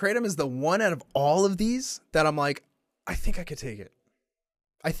 Kratom is the one out of all of these that I'm like, I think I could take it.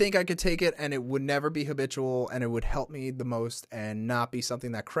 I think I could take it and it would never be habitual and it would help me the most and not be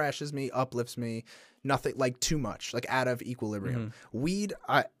something that crashes me, uplifts me, nothing like too much, like out of equilibrium. Weed,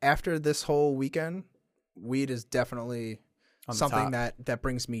 after this whole weekend, weed is definitely something that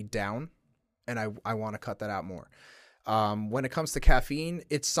brings me down and I want to cut that out more. When it comes to caffeine,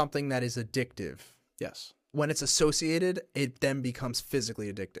 it's something that is addictive. Yes. When it's associated, it then becomes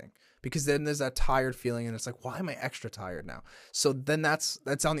physically addicting. Because then there's that tired feeling and it's like, why am I extra tired now? So then that's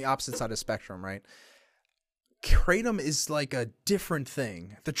on the opposite side of the spectrum, right? Kratom is like a different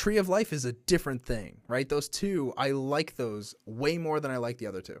thing. The Tree of Life is a different thing, right? Those two, I like those way more than I like the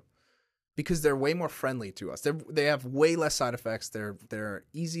other two. Because they're way more friendly to us. They have way less side effects. They're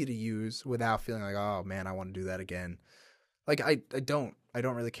easy to use without feeling like, oh man, I want to do that again. Like I don't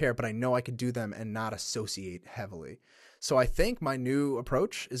really care, but I know I could do them and not associate heavily. So I think my new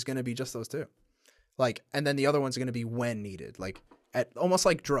approach is going to be just those two. Like, and then the other one's going to be when needed. Like almost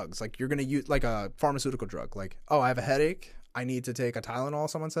like drugs. Like you're going to use like a pharmaceutical drug. Like, oh, I have a headache. I need to take a Tylenol,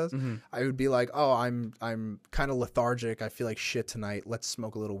 someone says. I would be like, oh, I'm kind of lethargic. I feel like shit tonight. Let's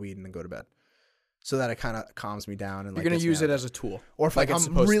smoke a little weed and then go to bed. So that it kind of calms me down. And you're going to use it as a tool. Or if like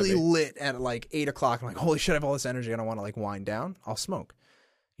I'm really lit at like 8 o'clock, I'm like, holy shit, I have all this energy and I want to like wind down, I'll smoke.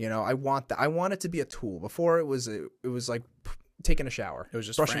 You know, I want that. I want it to be a tool. Before it was like taking a shower. It was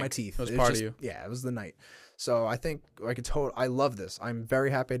just brushing Frank. my teeth. It was part of just, you. Yeah, it was the night. So I think I love this. I'm very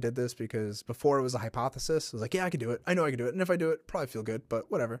happy I did this because before it was a hypothesis. I was like, yeah, I can do it. I know I can do it. And if I do it, probably feel good,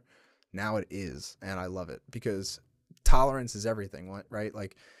 but whatever. Now it is. And I love it because tolerance is everything, right?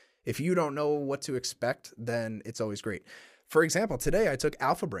 Like if you don't know what to expect, then it's always great. For example, today I took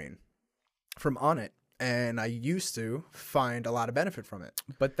Alpha Brain from Onnit. And I used to find a lot of benefit from it.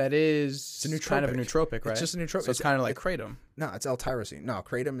 But that is kind of a nootropic, right? It's just a nootropic. So it's kind of like kratom. No, it's L-tyrosine. No,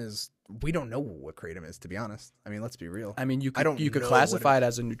 kratom is. We don't know what kratom is, to be honest. I mean, let's be real. I mean, you could know classify it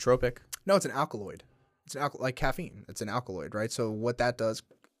as a nootropic, No, it's an alkaloid. It's an like caffeine. It's an alkaloid, right? So what that does,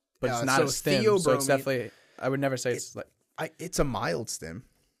 but it's not a stim. So it's theobromine- definitely. I would never say it's like. it's a mild stim.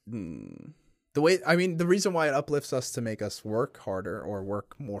 The reason why it uplifts us to make us work harder or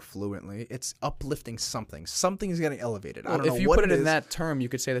work more fluently, it's uplifting something. Something is getting elevated. I don't know if you what put it in is, that term, you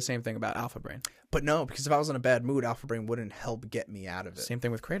could say the same thing about Alpha Brain. but no, because if I was in a bad mood, Alpha Brain wouldn't help get me out of it. Same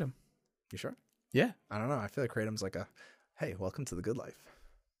thing with kratom. You sure? Yeah. I don't know. I feel like kratom's like hey, welcome to the good life.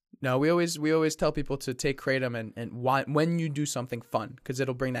 No, we always tell people to take kratom and when you do something fun, because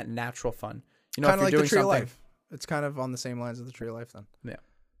it'll bring that natural fun. You know, Kind of like if you're the doing tree of something, life. It's kind of on the same lines of the tree of life then. Yeah.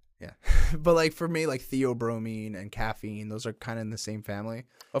 Yeah. But like for me, like theobromine and caffeine, those are kind of in the same family.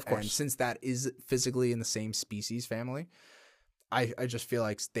 Of course. And since that is physically in the same species family, I just feel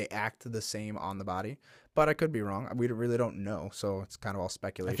like they act the same on the body. But I could be wrong. We really don't know. So it's kind of all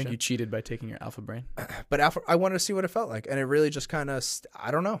speculation. I think you cheated by taking your Alpha Brain. But I wanted to see what it felt like. And it really just kind of,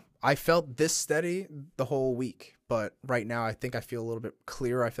 I don't know. I felt this steady the whole week. But right now, I think I feel a little bit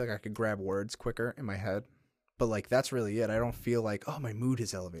clearer. I feel like I could grab words quicker in my head. But like that's really it. I don't feel like, oh, my mood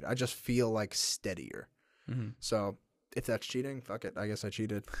is elevated. I just feel like steadier. Mm-hmm. So if that's cheating, fuck it. I guess I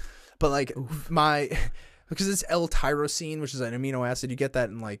cheated. But like because it's L-tyrosine, which is an amino acid. You get that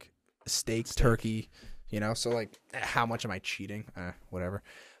in like steak. Turkey, you know. So like, how much am I cheating? Whatever.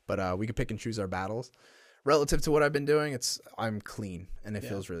 But we can pick and choose our battles. Relative to what I've been doing, I'm clean and it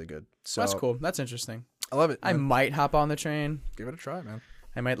feels really good. So That's cool. That's interesting. I love it. I might hop on the train. Give it a try, man.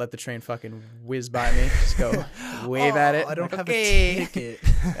 I might let the train fucking whiz by me. Just go wave at it. I don't have okay. a ticket.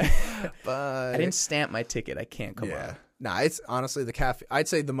 But I didn't stamp my ticket. I can't come on. Nah, it's honestly the caffeine. I'd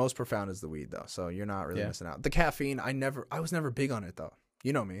say the most profound is the weed, though. So you're not really missing out. The caffeine, I was never big on it, though.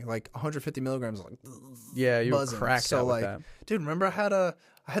 You know me, like 150 milligrams, like yeah, you were buzzing. cracked So out with like, that. dude, remember I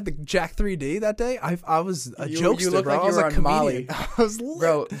had the Jack 3D that day. I was a jokester. You looked bro. like I you was were a on comedian. Molly. I was lit.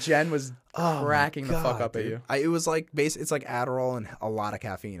 Bro, Jen was Oh my cracking the fuck God, up at dude. you. It was like it's like Adderall and a lot of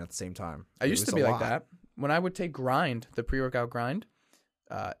caffeine at the same time. I used to be like that. When I would take Grind, the pre-workout Grind,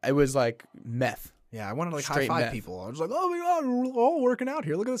 it was like meth. Yeah, I wanted to like Straight high five meth. people. I was like, oh my God, we're all working out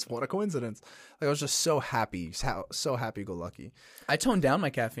here. Look at this. What a coincidence. Like I was just so happy, so happy go lucky. I toned down my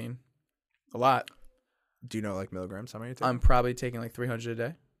caffeine a lot. Do you know like milligrams? How many you take? I'm probably taking like 300 a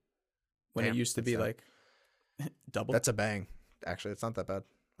day. When Damn, it used to be that's like double. That's a bang. Actually, it's not that bad.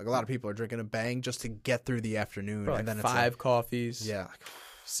 Like a lot of people are drinking a bang just to get through the afternoon. Bro, and like then 5 it's coffees. like, yeah. Like,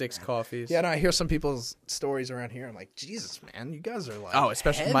 6 coffees. yeah, no, I hear some people's stories around here. I'm like, Jesus, man, you guys are like, Oh,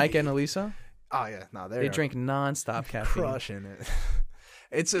 especially heavy. Mike and Elisa. Oh yeah, no, They drink nonstop caffeine. crushing it.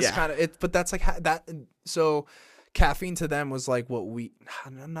 It's just kind of it, but that's like that. So, caffeine to them was like what we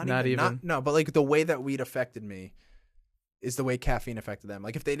not even. No, but like the way that weed affected me is the way caffeine affected them.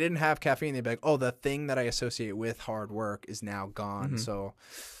 Like if they didn't have caffeine, they'd be like, oh, the thing that I associate with hard work is now gone. Mm-hmm. So,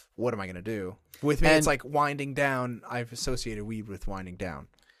 what am I gonna do? With me, it's like winding down. I've associated weed with winding down.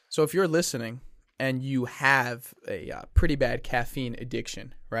 So if you're listening and you have a pretty bad caffeine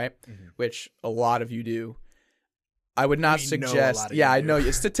addiction, right? Mm-hmm. Which a lot of you do. I would not suggest. Yeah, I know.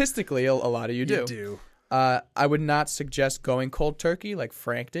 Statistically, a lot of you do. You do. I would not suggest going cold turkey like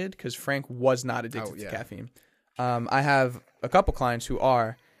Frank did, because Frank was not addicted to caffeine. I have a couple clients who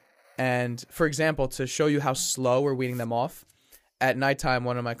are, and for example, to show you how slow we're weaning them off, at nighttime,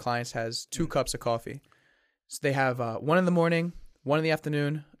 one of my clients has 2 cups of coffee. So they have 1 in the morning, 1 in the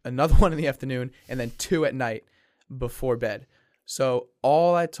afternoon, another 1 in the afternoon, and then 2 at night before bed. So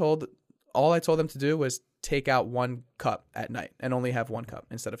all I told them to do was take out 1 cup at night and only have 1 cup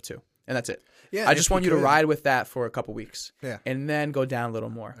instead of 2. And that's it. Yeah, I just want you to ride with that for a couple weeks. Yeah. And then go down a little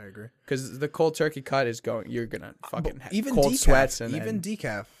more. I agree. Because the cold turkey cut is you're going to fucking have Even cold decaf, sweats. And even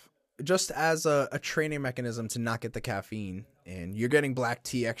decaf, just as a training mechanism to not get the caffeine in. You're getting black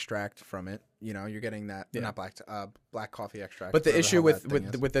tea extract from it. You know, you're getting that, not black coffee extract. But the issue with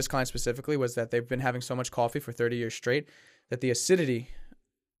with this client specifically was that they've been having so much coffee for 30 years straight that the acidity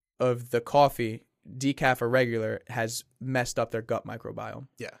of the coffee decaf or regular has messed up their gut microbiome.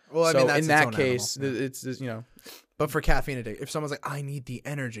 Yeah. Well, I So mean, that's in its that own case, animal. Yeah. it's, you know, But for caffeine addict, if someone's like, I need the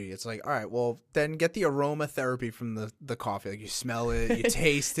energy, it's like, all right, well, then get the aromatherapy from the coffee. Like, you smell it, you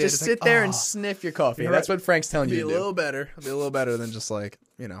taste it. just It's sit like, there oh, and sniff your coffee. You're That's right. what Frank's telling be you a to do. little better. Be a little better than just like,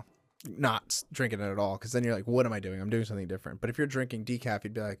 not drinking it at all. Because then you're like, what am I doing? I'm doing something different. But if you're drinking decaf,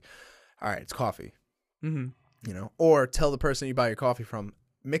 you'd be like, all right, it's coffee. Mm-hmm. Or tell the person you buy your coffee from,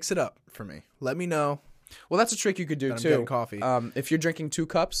 mix it up for me. Let me know Well, that's a trick you could do that I'm too. getting coffee. If you're drinking 2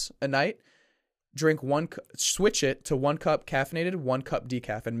 cups a night, drink switch it to 1 cup caffeinated, 1 cup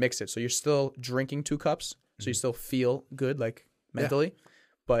decaf, and mix it. So you're still drinking 2 cups, so you still feel good, like mentally,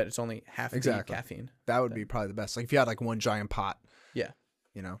 but it's only half Exactly. the caffeine. That would be probably the best. Like if you had like one giant pot, Yeah.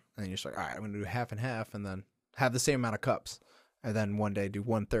 and you're just like, all right, I'm going to do half and half, and then have the same amount of cups, and then one day do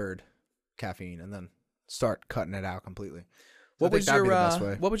 1/3 caffeine, and then start cutting it out completely. So I What think was that'd your be the best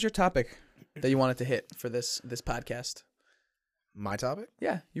way. What was your topic that you wanted to hit for this podcast? My topic?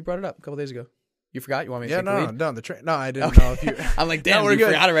 Yeah, you brought it up a couple days ago. You forgot? You want me to Yeah, take the lead? no, no, I didn't Okay. know if you. I'm like, No, damn, we're you good.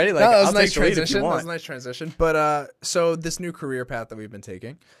 forgot already? Like, No, that was I'll a nice take the lead if you transition. That want. was a nice transition. But so this new career path that we've been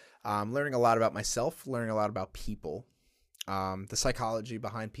taking, learning a lot about myself, learning a lot about people, the psychology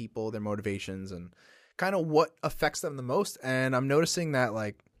behind people, their motivations, and kind of what affects them the most. And I'm noticing that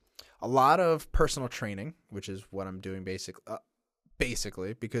like a lot of personal training, which is what I'm doing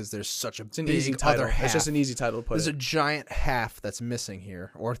basically because there's such a It's an big easy title. other half. It's just an easy title to put There's it. a giant half that's missing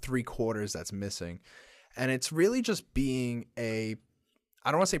here, or 3/4 that's missing. And it's really just being I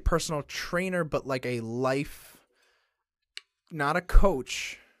don't want to say personal trainer, but like a life, not a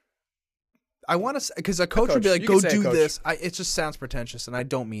coach. I want to, because a coach would be coach. like, You go could say a do coach. this. It just sounds pretentious, and I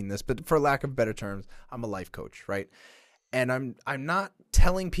don't mean this, but for lack of better terms, I'm a life coach, right? And I'm not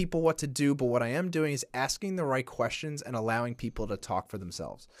telling people what to do, but what I am doing is asking the right questions and allowing people to talk for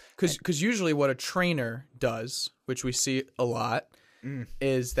themselves. Because usually what a trainer does, which we see a lot,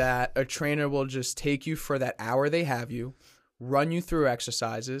 is that a trainer will just take you for that hour they have you, run you through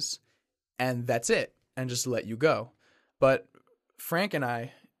exercises, and that's it, and just let you go. But Frank and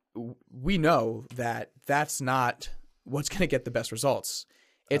I, we know that that's not what's going to get the best results.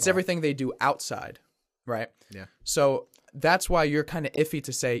 It's everything they do outside, right? Yeah. So that's why you're kind of iffy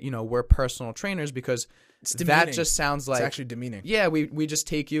to say, we're personal trainers, because that demeaning. just sounds like, It's actually demeaning. yeah, we just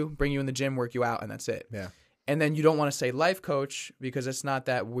take you, bring you in the gym, work you out, and that's it. Yeah. And then you don't want to say life coach, because it's not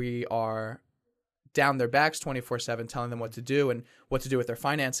that we are down their backs 24/7 telling them what to do and what to do with their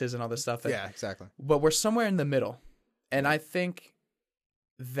finances and all this stuff. Yeah, exactly. But we're somewhere in the middle. And I think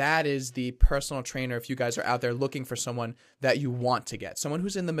that is the personal trainer, if you guys are out there looking for someone that you want to get. Someone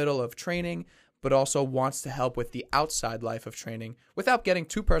who's in the middle of training, but also wants to help with the outside life of training without getting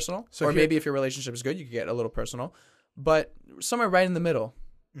too personal. So or here- maybe if your relationship is good, you could get a little personal. But somewhere right in the middle.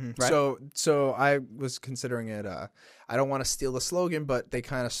 Right? So I was considering it. I don't want to steal the slogan, but they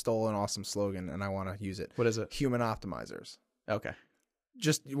kind of stole an awesome slogan, and I want to use it. What is it? Human optimizers. Okay.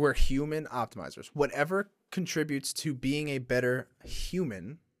 Just we're human optimizers. Whatever contributes to being a better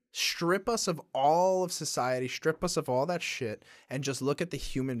human, strip us of all of society, strip us of all that shit, and just look at the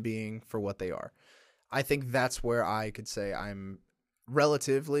human being for what they are. I think that's where I could say I'm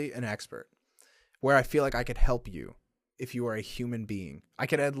relatively an expert, where I feel like I could help you if you are a human being. I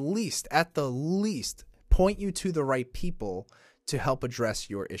could at the least, point you to the right people to help address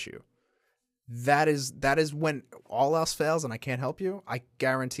your issue. That is when all else fails and I can't help you, I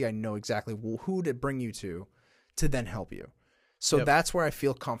guarantee I know exactly who to bring you to then help you. So Yep. that's where I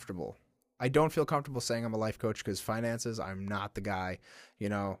feel comfortable. I don't feel comfortable saying I'm a life coach because finances, I'm not the guy.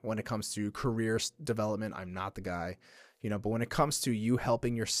 When it comes to career development, I'm not the guy. But when it comes to you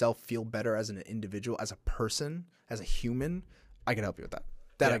helping yourself feel better as an individual, as a person, as a human, I can help you with that.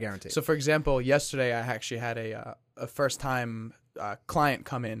 That I guarantee. So, for example, yesterday I actually had a first-time client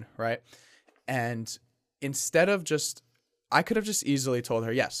come in, right? And instead of I could have just easily told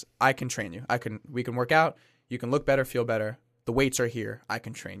her, yes, I can train you. We can work out. You can look better, feel better. The weights are here. I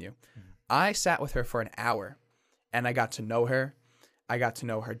can train you. Mm-hmm. I sat with her for an hour, and I got to know her. I got to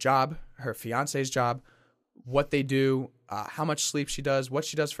know her job, her fiance's job, what they do, how much sleep she does, what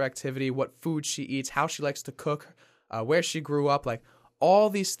she does for activity, what food she eats, how she likes to cook, where she grew up, like all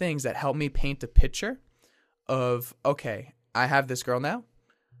these things that help me paint a picture of, okay, I have this girl now.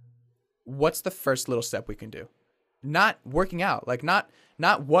 What's the first little step we can do? Not working out, like not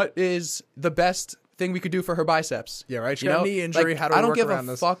what is the best thing we could do for her biceps. Yeah, right. She got a knee injury. How do I we don't work give around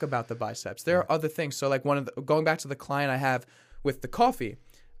a this? fuck about the biceps. There are other things. So like going back to the client I have with the coffee,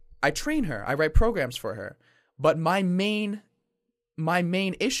 I train her. I write programs for her. But my main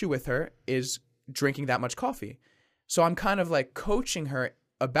issue with her is drinking that much coffee. So I'm kind of like coaching her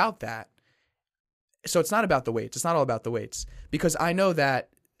about that. So it's not about the weights. It's not all about the weights, because I know that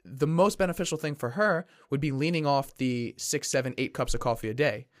the most beneficial thing for her would be leaning off the 6, 7, 8 cups of coffee a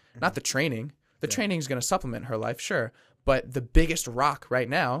day, not the training. The training is going to supplement her life, sure. But the biggest rock right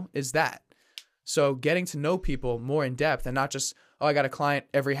now is that. So getting to know people more in depth and not just, oh, I got a client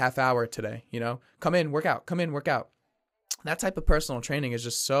every half hour today, come in, work out, come in, work out. That type of personal training is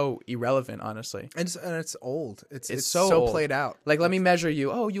just so irrelevant, honestly. And it's old. It's so old. Played out. Like, let me measure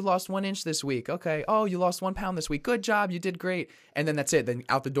you. Oh, you lost 1 inch this week. Okay. Oh, you lost 1 pound this week. Good job. You did great. And then that's it. Then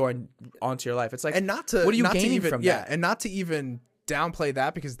out the door and onto your life. It's like, and what are you gaining from that? Yeah, and not to even downplay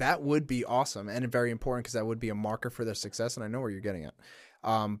that, because that would be awesome and very important, because that would be a marker for their success. And I know where you're getting at.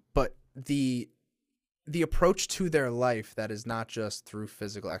 But the approach to their life that is not just through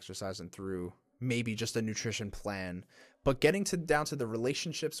physical exercise and through maybe just a nutrition plan, but getting down to the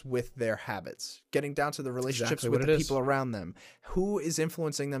relationships with their habits, getting down to the relationships with the people around them. Who is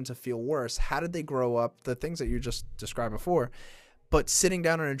influencing them to feel worse? How did they grow up? The things that you just described before, but sitting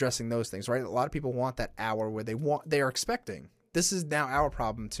down and addressing those things, right? A lot of people want that hour where they are expecting. This is now our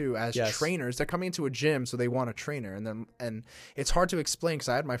problem too, as trainers. They're coming into a gym, so they want a trainer, and it's hard to explain, because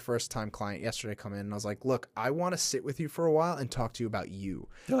I had my first time client yesterday come in, and I was like, "Look, I want to sit with you for a while and talk to you about you."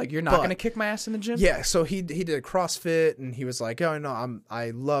 They're like, "You're not going to kick my ass in the gym?" Yeah. So he did CrossFit, and he was like, "Oh no, I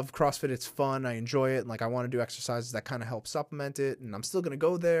love CrossFit. It's fun. I enjoy it, and like I want to do exercises that kind of help supplement it, and I'm still going to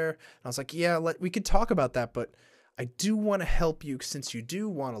go there." And I was like, "Yeah, we could talk about that, but I do want to help you, since you do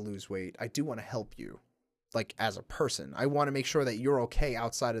want to lose weight. I do want to help you." Like, as a person, I want to make sure that you're okay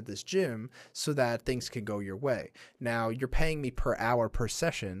outside of this gym so that things can go your way. Now, you're paying me per hour per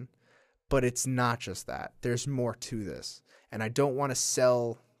session, but it's not just that. There's more to this. And I don't want to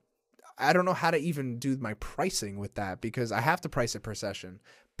sell. I don't know how to even do my pricing with that, because I have to price it per session,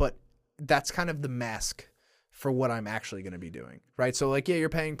 but that's kind of the mask for what I'm actually going to be doing, right? So like, yeah, you're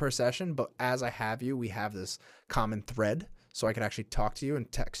paying per session, but as I have you, we have this common thread. So I could actually talk to you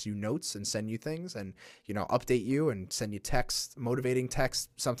and text you notes and send you things and, update you and send you texts, motivating texts,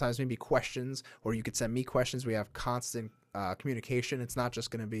 sometimes maybe questions, or you could send me questions. We have constant communication. It's not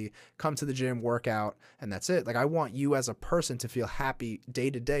just going to be come to the gym, work out, and that's it. Like, I want you as a person to feel happy day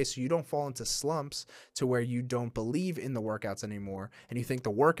to day, so you don't fall into slumps to where you don't believe in the workouts anymore and you think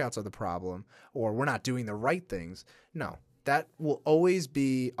the workouts are the problem or we're not doing the right things. No. That will always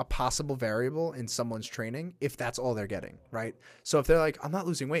be a possible variable in someone's training if that's all they're getting, right? So if they're like, I'm not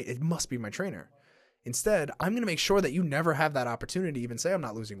losing weight, it must be my trainer. Instead, I'm going to make sure that you never have that opportunity to even say I'm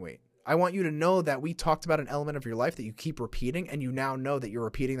not losing weight. I want you to know that we talked about an element of your life that you keep repeating, and you now know that you're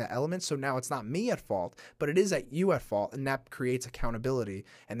repeating that element. So now it's not me at fault, but it is at you at fault, and that creates accountability,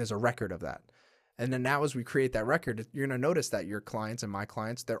 and there's a record of that. And then now as we create that record, you're going to notice that your clients and my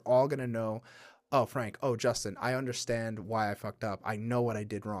clients, they're all going to know, oh, Frank, oh, Justin, I understand why I fucked up. I know what I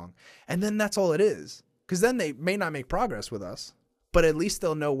did wrong. And then that's all it is. Because then they may not make progress with us, but at least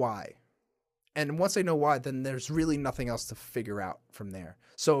they'll know why. And once they know why, then there's really nothing else to figure out from there.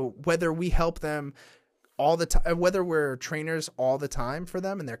 So whether we help them all the time, whether we're trainers all the time for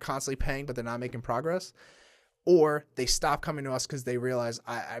them and they're constantly paying but they're not making progress, or they stop coming to us because they realize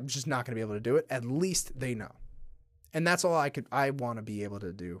I'm just not going to be able to do it, at least they know. And that's all I want to be able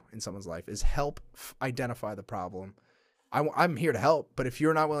to do in someone's life is help identify the problem. I'm here to help, but if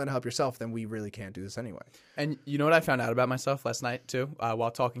you're not willing to help yourself, then we really can't do this anyway. And you know what I found out about myself last night too,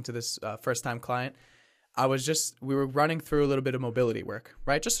 while talking to this first-time client? We were running through a little bit of mobility work,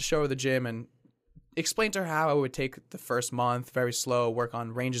 right? Just to show her the gym and explain to her how I would take the first month, very slow, work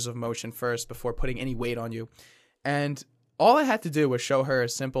on ranges of motion first before putting any weight on you. And all I had to do was show her a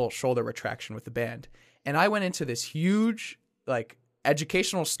simple shoulder retraction with the band. And I went into this huge,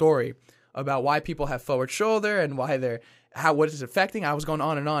 educational story about why people have forward shoulder and why what it's affecting. I was going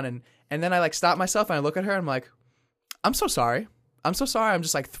on. And then I stopped myself and I look at her and I'm like, I'm so sorry. I'm so sorry. I'm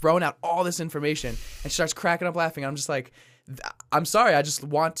just throwing out all this information. And she starts cracking up laughing. I'm just like, I'm sorry. I just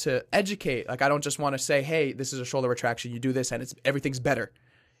want to educate. I don't just want to say, hey, this is a shoulder retraction. You do this and everything's better.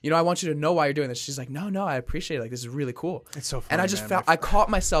 I want you to know why you're doing this. She's like, no, I appreciate it. This is really cool. It's so funny, and I just I caught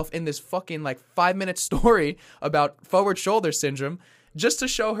myself in this fucking 5-minute story about forward shoulder syndrome just to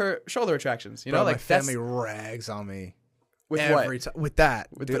show her shoulder retractions. Bro, my family rags on me. With every what? With that.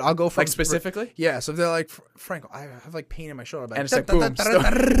 Dude, I'll go from... specifically? Yeah, so if they're like, Frank, I have pain in my shoulder. And it's boom.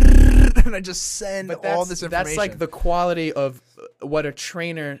 And I just send all this information. That's the quality of what a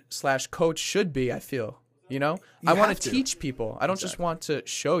trainer/coach should be, I feel. I want to teach people. I don't just want to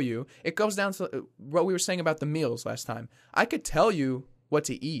show you. It goes down to what we were saying about the meals last time. I could tell you what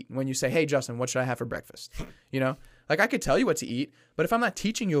to eat when you say, hey, Justin, what should I have for breakfast? Like, I could tell you what to eat, but if I'm not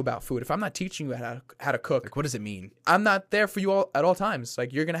teaching you about food, if I'm not teaching you how to cook, Like, what does it mean? I'm not there for you all at all times.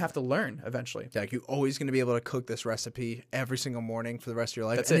 Like, you're going to have to learn eventually. Like, you're always going to be able to cook this recipe every single morning for the rest of your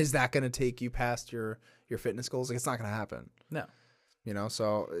life. That's and it. is that going to take you past your fitness goals? Like, it's not going to happen. No. You know,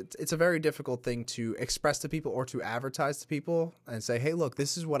 so it's a very difficult thing to express to people or to advertise to people and say, hey, look,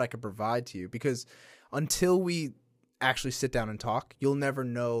 this is what I can provide to you. Because until we actually sit down and talk, you'll never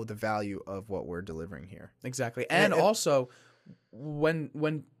know the value of what we're delivering here. Exactly. And also, when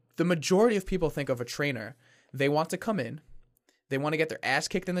the majority of people think of a trainer, they want to come in, they want to get their ass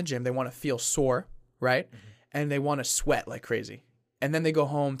kicked in the gym, they want to feel sore, right? Mm-hmm. And they want to sweat like crazy. And then they go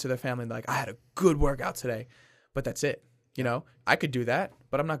home to their family and they're like, I had a good workout today. But that's it. You know, I could do that,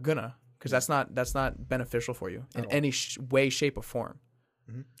 but I'm not gonna, because that's not beneficial for you in any way, shape, or form.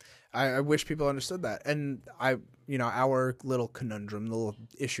 Mm-hmm. I wish people understood that. And our little conundrum, the little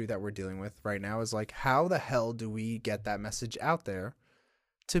issue that we're dealing with right now is like, how the hell do we get that message out there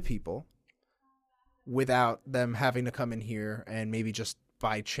to people without them having to come in here and maybe just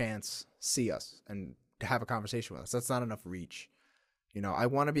by chance see us and have a conversation with us? That's not enough reach. You know, I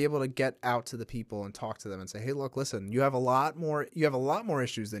want to be able to get out to the people and talk to them and say, hey, look, listen, you have a lot more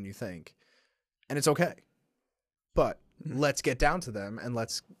issues than you think, and it's okay. But let's get down to them and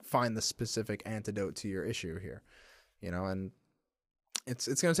let's find the specific antidote to your issue here. You know, and it's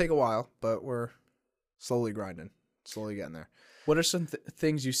going to take a while, but we're slowly grinding, slowly getting there. What are some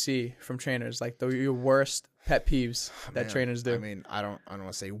things you see from trainers, like your worst pet peeves that trainers do? I mean, I don't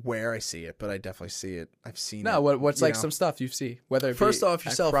want to say where I see it, but I definitely see it. I've seen it. No, what's like some stuff you see? Whether it first be off,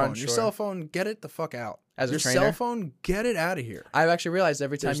 your cell phone. Your or... cell phone, get it the fuck out. As a your trainer? Cell phone, get it out of here. I've actually realized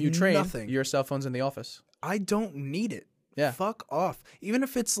every time you train, nothing. Your cell phone's in the office. I don't need it. Yeah. Fuck off. Even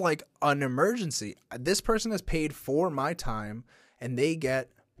if it's like an emergency, this person has paid for my time and they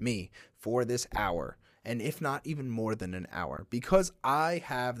get me for this hour. And if not even more than an hour, because I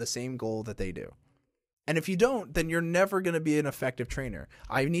have the same goal that they do. And if you don't, then you're never going to be an effective trainer.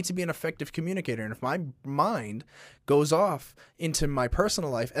 I need to be an effective communicator. And if my mind goes off into my personal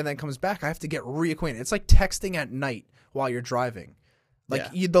life and then comes back, I have to get reacquainted. It's like texting at night while you're driving.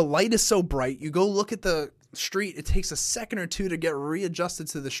 Like the light is so bright. You go look at the street. It takes a second or two to get readjusted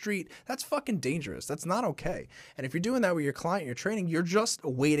to the street. That's fucking dangerous. That's not okay. And if you're doing that with your client, you're training, you're just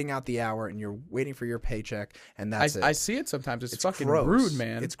waiting out the hour and you're waiting for your paycheck. And that's it. I see it sometimes. It's fucking gross. Rude,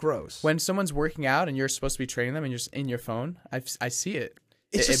 man. It's gross. When someone's working out and you're supposed to be training them and you're just in your phone, I see it.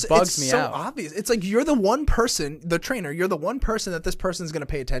 It bugs me out. It's so obvious. It's like you're the one person, the trainer, you're the one person that this person's going to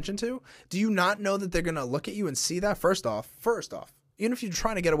pay attention to. Do you not know that they're going to look at you and see that? First off, even if you're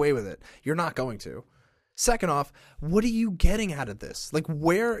trying to get away with it, you're not going to. Second off, what are you getting out of this? Like,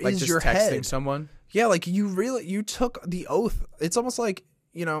 where is just your texting head? Someone? Yeah, like you took the oath. It's almost like,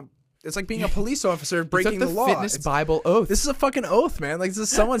 it's like being a police officer breaking the law. Fitness Bible oath. This is a fucking oath, man. Like, this is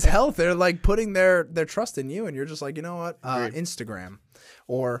someone's health. They're like putting their trust in you, and you're just like, you know what? Instagram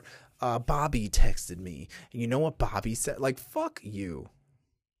or Bobby texted me. And you know what Bobby said? Like, fuck you.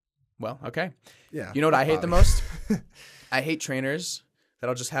 Well, okay. Yeah. You know what I hate the most? I hate trainers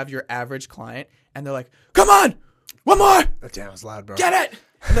that'll just have your average client and they're like, come on, one more. Damn, it was loud, bro. Get it.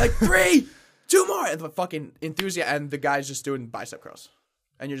 And they're like, 3, 2 more. And the fucking enthusiasm. And the guy's just doing bicep curls.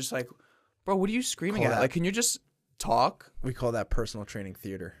 And you're just like, bro, what are you screaming at? Like, can you just talk? We call that personal training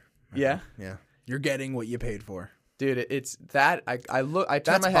theater. Yeah. Yeah. You're getting what you paid for. Dude, it's that. I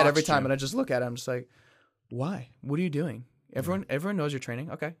turn my head every time and I just look at it. I'm just like, why? What are you doing? Everyone knows you're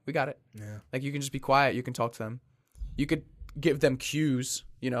training. Okay, we got it. Yeah. Like, you can just be quiet. You can talk to them. You could give them cues,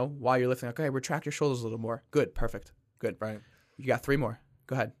 while you're lifting. Okay, retract your shoulders a little more. Good, perfect, good. Right. You got 3 more.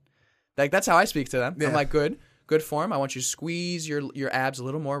 Go ahead. Like, that's how I speak to them. Yeah. I'm like, good form. I want you to squeeze your abs a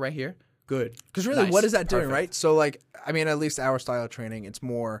little more right here. Good. Because really, Nice. what is that doing, Perfect. right? So, like, I mean, at least our style of training, it's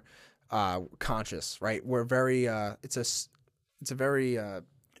more conscious, right? We're very, it's a very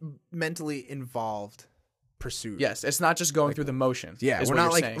mentally involved pursuit. Yes, it's not just going through the motions. Yeah, is we're what not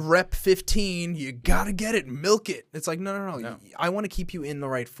you're like saying. rep 15, you gotta get it, milk it. It's like, no. I want to keep you in the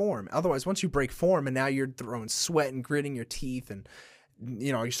right form. Otherwise, once you break form and now you're throwing sweat and gritting your teeth and,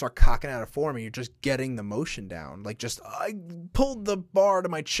 you start cocking out of form and you're just getting the motion down. Like, just, I pulled the bar to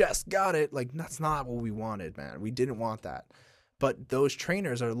my chest, got it. Like, that's not what we wanted, man. We didn't want that. But those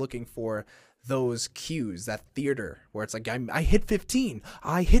trainers are looking for those cues, that theater where it's like, I hit 15.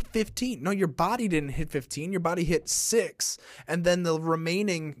 I hit 15. No, your body didn't hit 15. Your body hit 6. And then the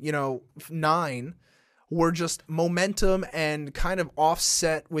remaining, 9 were just momentum and kind of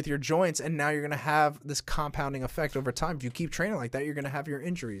offset with your joints. And now you're going to have this compounding effect over time. If you keep training like that, you're going to have your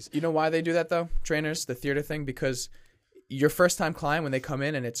injuries. You know why they do that, though, trainers, the theater thing? Because your first time client, when they come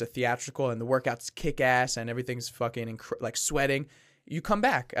in and it's a theatrical and the workout's kick ass and everything's fucking like sweating, you come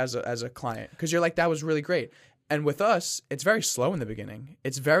back as a client because you're like, that was really great. And with us, it's very slow in the beginning.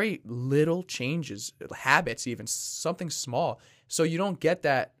 It's very little changes, habits, even something small. So you don't get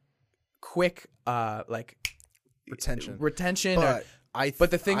that quick like retention.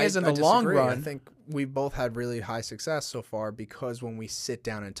 But the thing is, in the long run, I think we've both had really high success so far because when we sit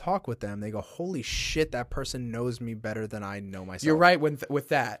down and talk with them, they go, "Holy shit, that person knows me better than I know myself." You're right with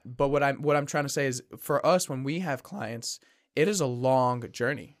that. But what I'm trying to say is, for us, when we have clients, it is a long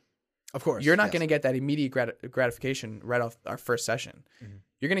journey. Of course, you're not going to get that immediate gratification right off our first session. Mm-hmm.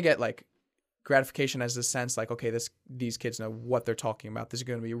 You're going to get like gratification as the sense like, okay, these kids know what they're talking about. This is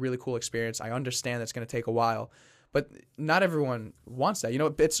going to be a really cool experience. I understand that's going to take a while, but not everyone wants that. You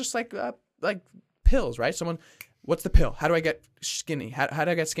know, it's just like pills, right? What's the pill? How do I get skinny? How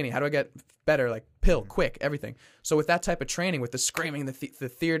do I get skinny? How do I get better? Like pill, quick, everything. So with that type of training, with the screaming, the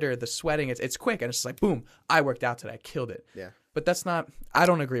theater, the sweating, it's quick and it's just like, boom, I worked out today, I killed it. Yeah. But I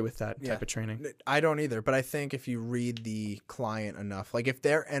don't agree with that type of training. I don't either. But I think if you read the client enough, like if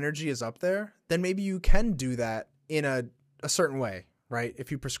their energy is up there, then maybe you can do that in a certain way, right?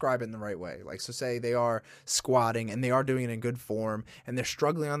 If you prescribe it in the right way. Like, so say they are squatting and they are doing it in good form and they're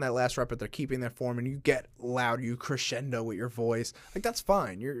struggling on that last rep, but they're keeping their form and you get loud, you crescendo with your voice. Like, that's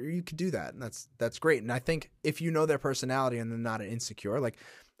fine. You could do that. And that's great. And I think if you know their personality and they're not insecure, like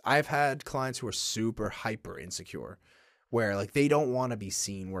I've had clients who are super hyper insecure, where like they don't want to be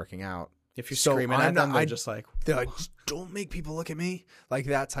seen working out. If you're screaming at them, they're just like, don't make people look at me, like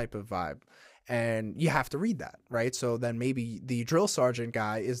that type of vibe. And you have to read that, right? So then maybe the drill sergeant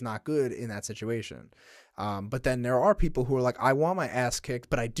guy is not good in that situation. But then there are people who are like, I want my ass kicked,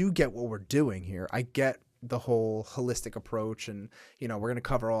 but I do get what we're doing here. I get the whole holistic approach and, you know, we're going to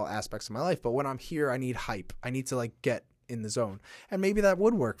cover all aspects of my life. But when I'm here, I need hype. I need to like get in the zone, and maybe that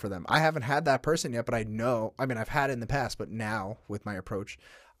would work for them. I haven't had that person yet, but I've had it in the past, but now with my approach,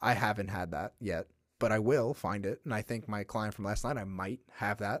 I haven't had that yet, but I will find it. And I think my client from last night, I might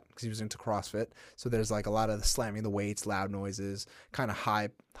have that because he was into CrossFit. So there's like a lot of the slamming the weights, loud noises, kind of high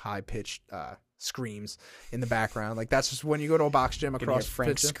pitched screams in the background. Like that's just when you go to a box gym across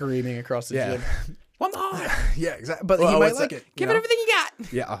Frank screaming across the gym. One more. Yeah, exactly. But he might like it. Give it everything you got.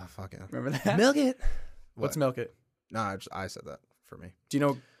 Yeah. Oh, fuck yeah. Remember that? Milk it. What's milk it? No, I said that for me. Do you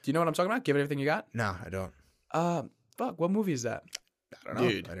know what I'm talking about? Give it everything you got? No, I don't. Fuck, what movie is that? I don't know.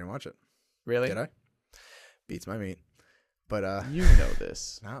 Dude. I didn't watch it. Really? Did I? Beats my meat. But you know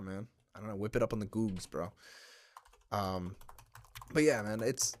this. Nah, man. I don't know. Whip it up on the Googs, bro. But yeah, man,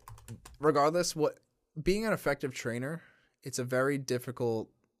 it's regardless being an effective trainer, it's a very difficult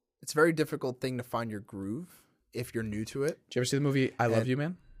thing to find your groove if you're new to it. Did you ever see the movie I Love You,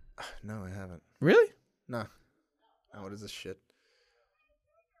 Man? No, I haven't. Really? No. Oh, what is this shit?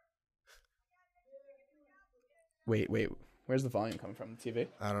 Wait. Where's the volume coming from? The TV?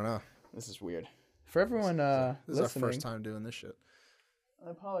 I don't know. This is weird. For everyone this is listening, our first time doing this shit.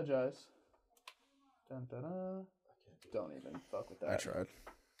 I apologize. Dun, dun, dun. Don't even fuck with that. I tried.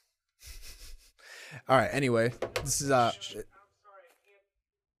 All right. Anyway, this is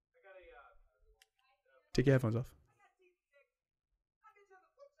Take your headphones off.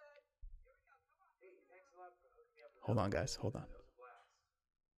 Hold on, guys. Hold on.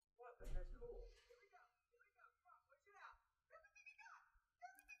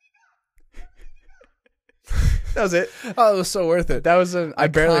 That was it. Oh, it was so worth it. That was an I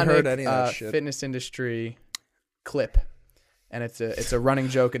barely iconic, heard any of that shit. Fitness industry clip, and it's a running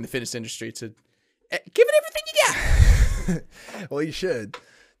joke in the fitness industry to give it everything you got. Well, you should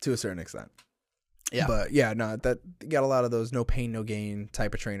to a certain extent. Yeah. But yeah, no, that you got a lot of those no pain, no gain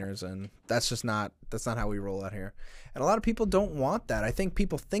type of trainers, and that's not how we roll out here. And a lot of people don't want that. I think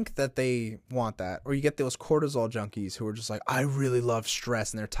people think that they want that. Or you get those cortisol junkies who are just like, I really love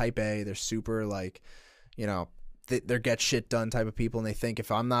stress, and they're type A, they're super like, you know, they're get shit done type of people, and they think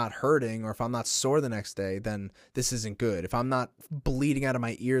if I'm not hurting or if I'm not sore the next day, then this isn't good. If I'm not bleeding out of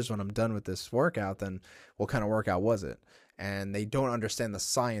my ears when I'm done with this workout, then what kind of workout was it? And they don't understand the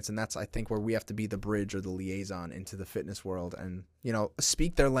science, and that's, I think, where we have to be the bridge or the liaison into the fitness world and, you know,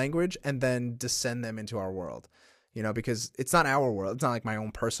 speak their language and then descend them into our world, you know, because it's not our world. It's not like my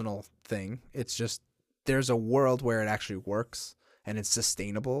own personal thing. It's just there's a world where it actually works and it's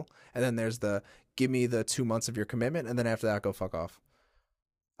sustainable, and then there's the give me the 2 months of your commitment, and then after that, go fuck off.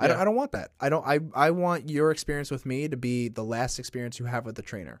 Yeah. I don't want that. I want your experience with me to be the last experience you have with the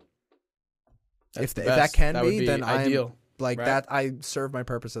trainer. If that can be, then ideal. Like right? That, I serve my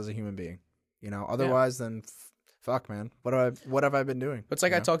purpose as a human being. You know, otherwise, then fuck, man. What have I been doing? It's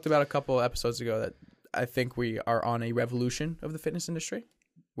like I talked about a couple episodes ago that I think we are on a revolution of the fitness industry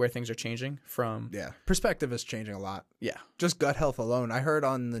where things are changing from. Yeah. Perspective is changing a lot. Yeah. Just gut health alone. I heard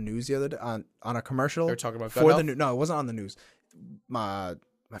on the news the other day, on a commercial. They were talking about gut for health? No, it wasn't on the news. My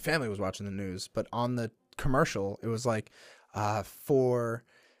family was watching the news, but on the commercial, it was like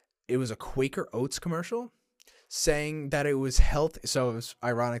it was a Quaker Oats commercial saying that it was health. So it was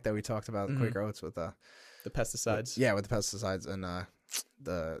ironic that we talked about Quaker Oats with the pesticides. with the pesticides and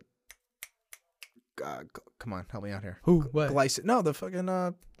the come on, help me out here. Who? What? No, the fucking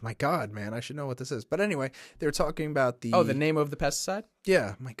my God, man, I should know what this is. But anyway, they were talking about the the name of the pesticide?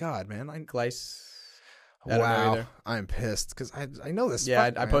 Yeah, my God, man. I don't know Wow, either. I'm pissed because I know this. Yeah,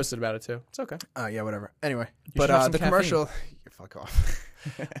 Fuck, I man. posted about it too. It's okay. Yeah, whatever. Anyway, should have some the caffeine. commercial. You fuck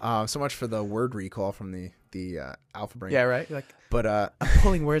off. So much for the word recall from the Alpha Brain. Yeah, right. You're like, But I'm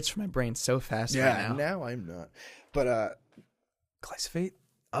pulling words from my brain so fast yeah, right now. now I'm not. But glyphosate.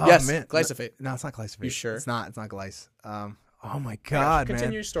 Oh, Yes, man. glyphosate. No, it's not glyphosate. You sure? It's not glyphosate. Oh my God, man.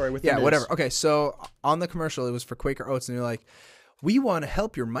 Continue your story with the Yeah, news. whatever. Okay, so on the commercial, it was for Quaker Oats, and they're like, we want to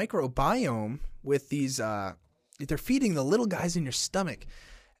help your microbiome with these. They're feeding the little guys in your stomach,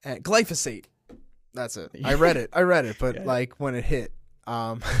 glyphosate. That's it. I read it, but Yeah. like when it hit,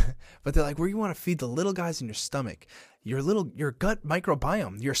 but they're like, we want to feed the little guys in your stomach, your gut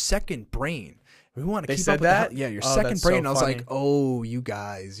microbiome, your second brain. We want to They keep said up with that? the, yeah, your Oh, second that's brain. so I was funny. like, oh, you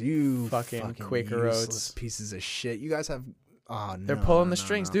guys, you Fucking Quaker useless Oats. pieces of shit. You guys have. Oh, They're pulling the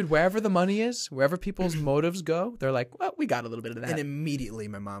strings, dude. Wherever the money is, wherever people's motives go, they're like, well, we got a little bit of that. And immediately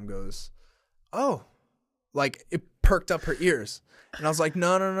my mom goes, oh, like it perked up her ears. And I was like,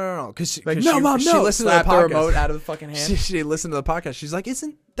 no. Because she listened Slap to the the remote podcast. out of the fucking hand. She listened to the podcast. She's like,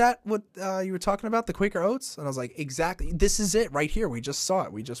 isn't that what you were talking about, the Quaker Oats? And I was like, exactly. This is it right here. We just saw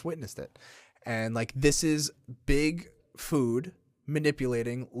it. We just witnessed it. And like, this is big food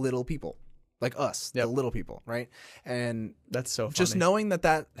manipulating little people. Like us, the little people, right? And That's so funny. just knowing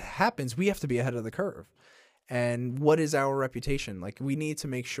that happens, we have to be ahead of the curve. And what is our reputation? Like, we need to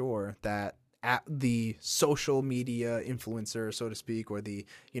make sure that the social media influencer, so to speak, or the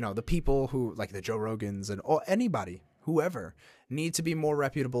people who like the Joe Rogans or anybody, whoever, need to be more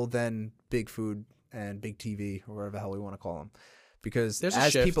reputable than big food and big TV or whatever the hell we want to call them. Because There's a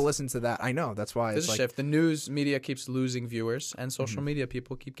as shift. people listen to that, I know that's why There's it's a like, shift. The news media keeps losing viewers, and social media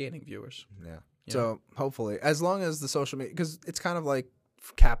people keep gaining viewers. yeah. Yeah. So hopefully, as long as the social media, because it's kind of like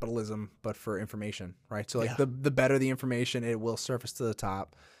capitalism, but for information, right? So like Yeah. the better the information, it will surface to the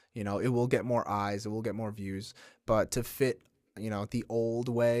top. It will get more eyes, it will get more views. But to fit, the old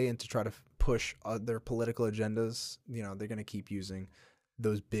way and to try to push other political agendas, they're going to keep using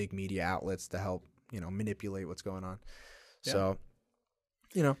those big media outlets to help, manipulate what's going on. Yeah. So,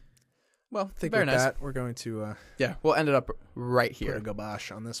 Well, I think very with nice. that, we're going to Yeah, we'll end it up right put a here.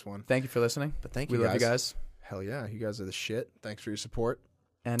 gabosh on this one. Thank you for listening. But thank We you, love you guys. Hell yeah, you guys are the shit. Thanks for your support.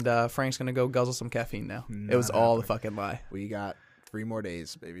 And Frank's going to go guzzle some caffeine now. Not It was all a happening. fucking lie. We got 3 more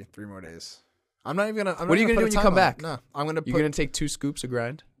days, baby. 3 more days. I'm not even gonna. What are you going to do when you come back? No, I'm gonna. You're going to take 2 scoops of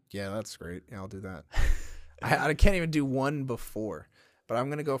grind? Yeah, that's great. Yeah, I'll do that. I can't even do one before, but I'm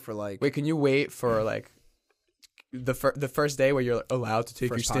gonna go for like. Wait, can you wait for like the first day where you're allowed to take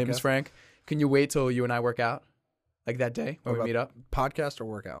your First stims, podcast? Frank? Can you wait till you and I work out? Like that day when What we meet up? podcast or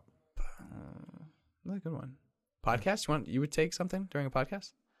workout? That's a good one. Podcast? You would take something during a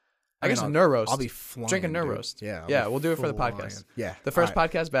podcast? I mean, guess a nerd roast. I'll be flying. Drink a nerd dude. roast. Yeah. Yeah, we'll do it for the flying. podcast. Yeah. The first All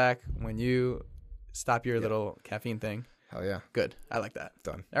right. podcast back when you stop your little caffeine thing. Hell yeah. Good. I like that.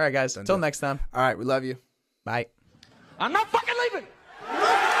 Done. All right, guys. Done Till deal. next time. All right. We love you. Bye. I'm not fucking leaving.